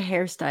 he was like a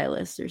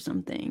hairstylist or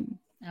something.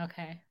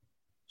 okay.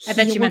 I He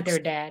thought you meant looks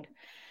their dad.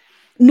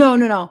 No,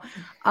 no,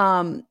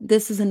 no.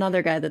 This is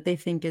another guy that they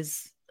think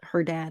is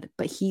her dad,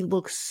 but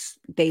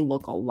they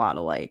look a lot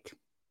alike.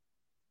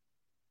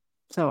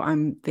 So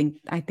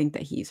I think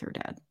that he's her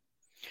dad.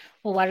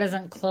 Well, why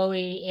doesn't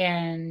Khloe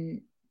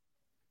and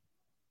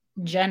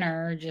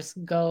Jenner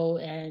just go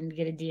and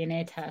get a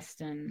DNA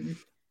test and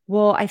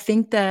Well, I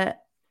think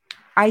that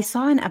I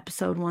saw an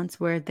episode once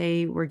where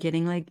they were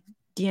getting like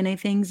DNA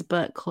things,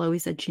 but Chloe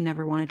said she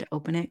never wanted to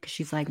open it because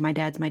she's like, my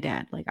dad's my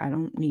dad. Like, I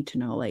don't need to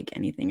know like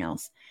anything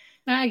else.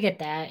 I get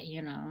that.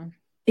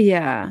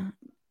 Yeah.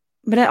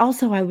 But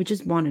I would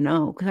just want to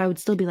know because I would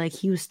still be like,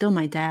 he was still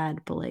my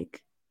dad, but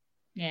like,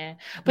 Yeah.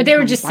 But he's they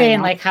were my just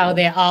saying like how biological.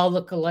 they all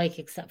look alike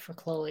except for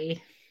Khloe.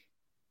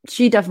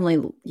 She definitely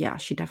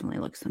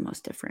looks the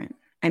most different.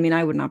 I mean,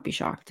 I would not be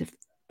shocked if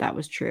that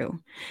was true.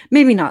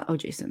 Maybe not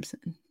OJ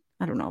Simpson.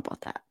 I don't know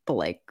about that, but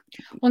like,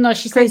 Well, no,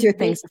 she crazier said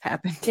things have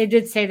happened. they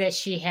did say that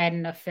she had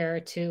an affair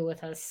too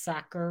with a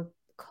soccer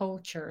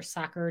coach or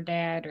soccer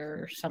dad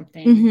or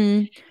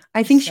something.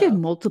 I think she had So,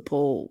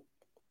 multiple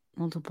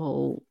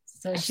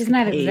so she's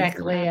not escapades or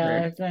exactly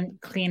whatever.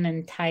 clean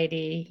and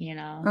tidy.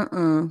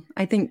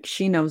 I think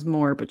she knows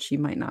more, but she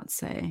might not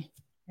say.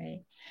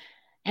 Right.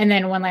 And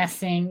then one last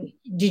thing,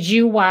 did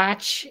you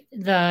watch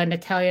the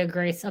Natalia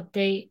Grace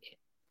update?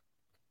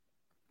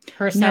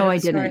 Her side No, of I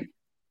the story? didn't.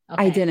 I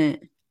Okay.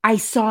 didn't. I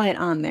saw it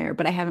on there,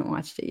 but I haven't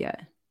watched it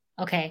yet.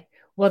 Okay.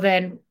 Well,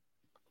 then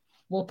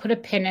we'll put a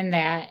pin in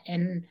that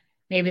and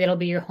maybe that'll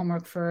be your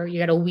homework for you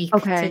got a week to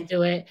Okay.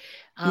 do it.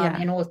 Yeah.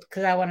 And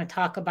because I want to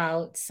talk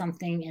about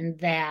something in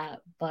that,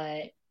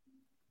 but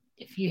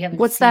if you haven't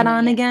What's that seen it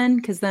on yet, again?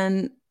 Because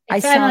then I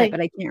it's on saw it, like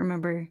but I can't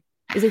remember.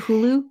 Is it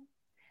Hulu?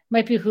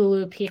 Might be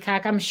Hulu,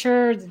 Peacock. I'm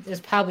sure there's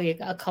probably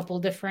a couple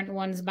different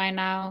ones by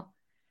now.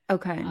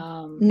 Okay.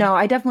 Um, No,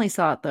 I definitely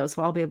saw it though,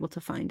 so I'll be able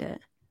to find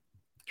it.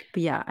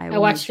 But yeah, I I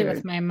will make watched it sure.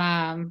 with my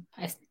mom.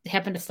 I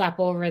happened to stop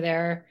over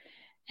there,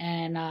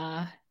 and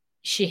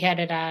she had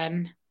it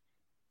on,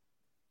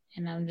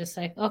 and I'm just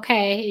like,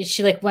 okay.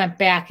 She like went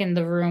back in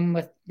the room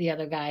with the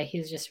other guy.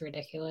 He's just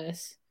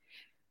ridiculous.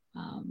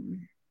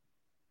 Um,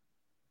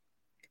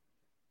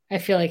 I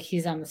feel like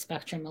he's on the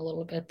spectrum a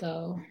little bit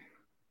though.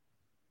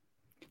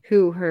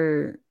 Who,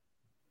 her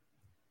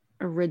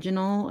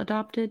original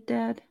adopted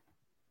dad?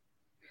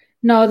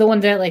 No, the one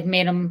that like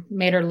made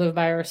her live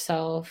by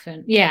herself,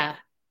 and yeah,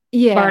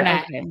 Yeah,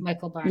 Barnett, okay.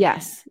 Michael Barnett.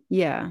 Yes.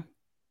 Yeah.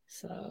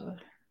 So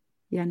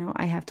Yeah, no,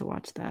 I have to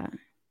watch that.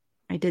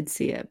 I did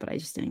see it, but I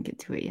just didn't get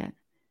to it yet.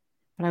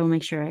 But I will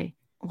make sure I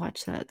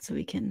watch that so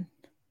we can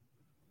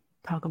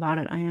talk about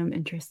it. I am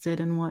interested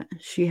in what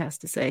she has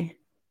to say.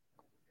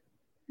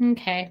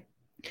 okay,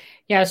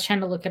 yeah, I was trying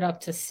to look it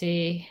up to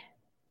see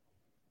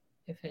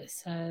if it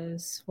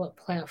says what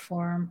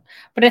platform,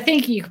 but I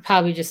think you could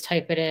probably just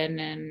type it in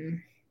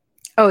and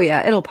Oh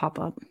yeah, it'll pop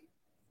up.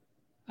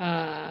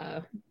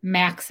 uh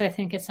Max. I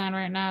think it's on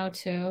right now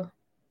too.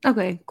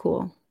 Okay,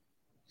 cool.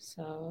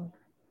 So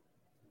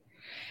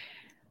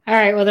all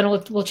right, well then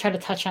we'll try to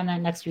touch on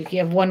that next week. You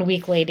have 1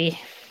 week, lady.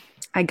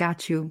 I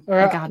got you. I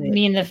Or got it.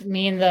 me and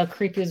the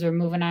creepies are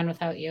moving on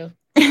without you.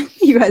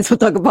 You guys will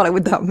talk about it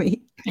without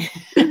me.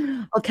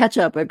 I'll catch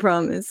up, I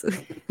promise.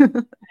 All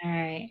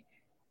right.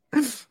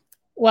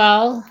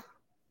 Well,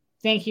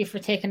 thank you for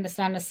taking us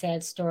on a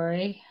sad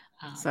story.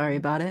 Sorry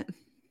about it.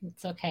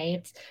 It's okay.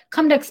 It's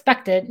come to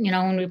expect it,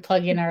 when we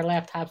plug in our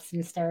laptops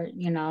and start.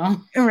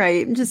 All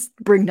right, just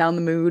bring down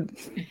the mood.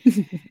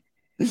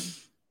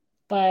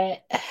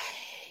 But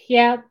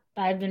yeah,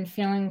 I've been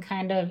feeling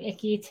kind of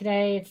icky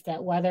today. It's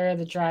that weather,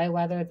 the dry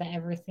weather, the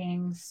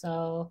everything.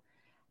 So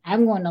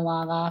I'm going to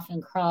log off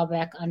and crawl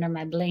back under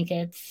my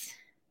blankets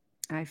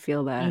I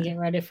feel and that. get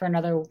ready for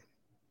another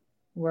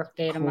work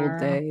day Cold tomorrow.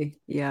 day.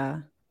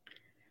 Yeah.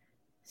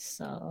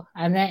 So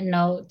on that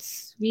note,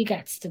 we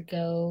got to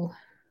go.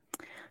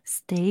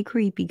 Stay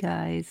creepy,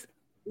 guys.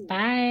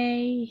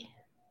 Bye.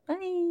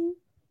 Bye.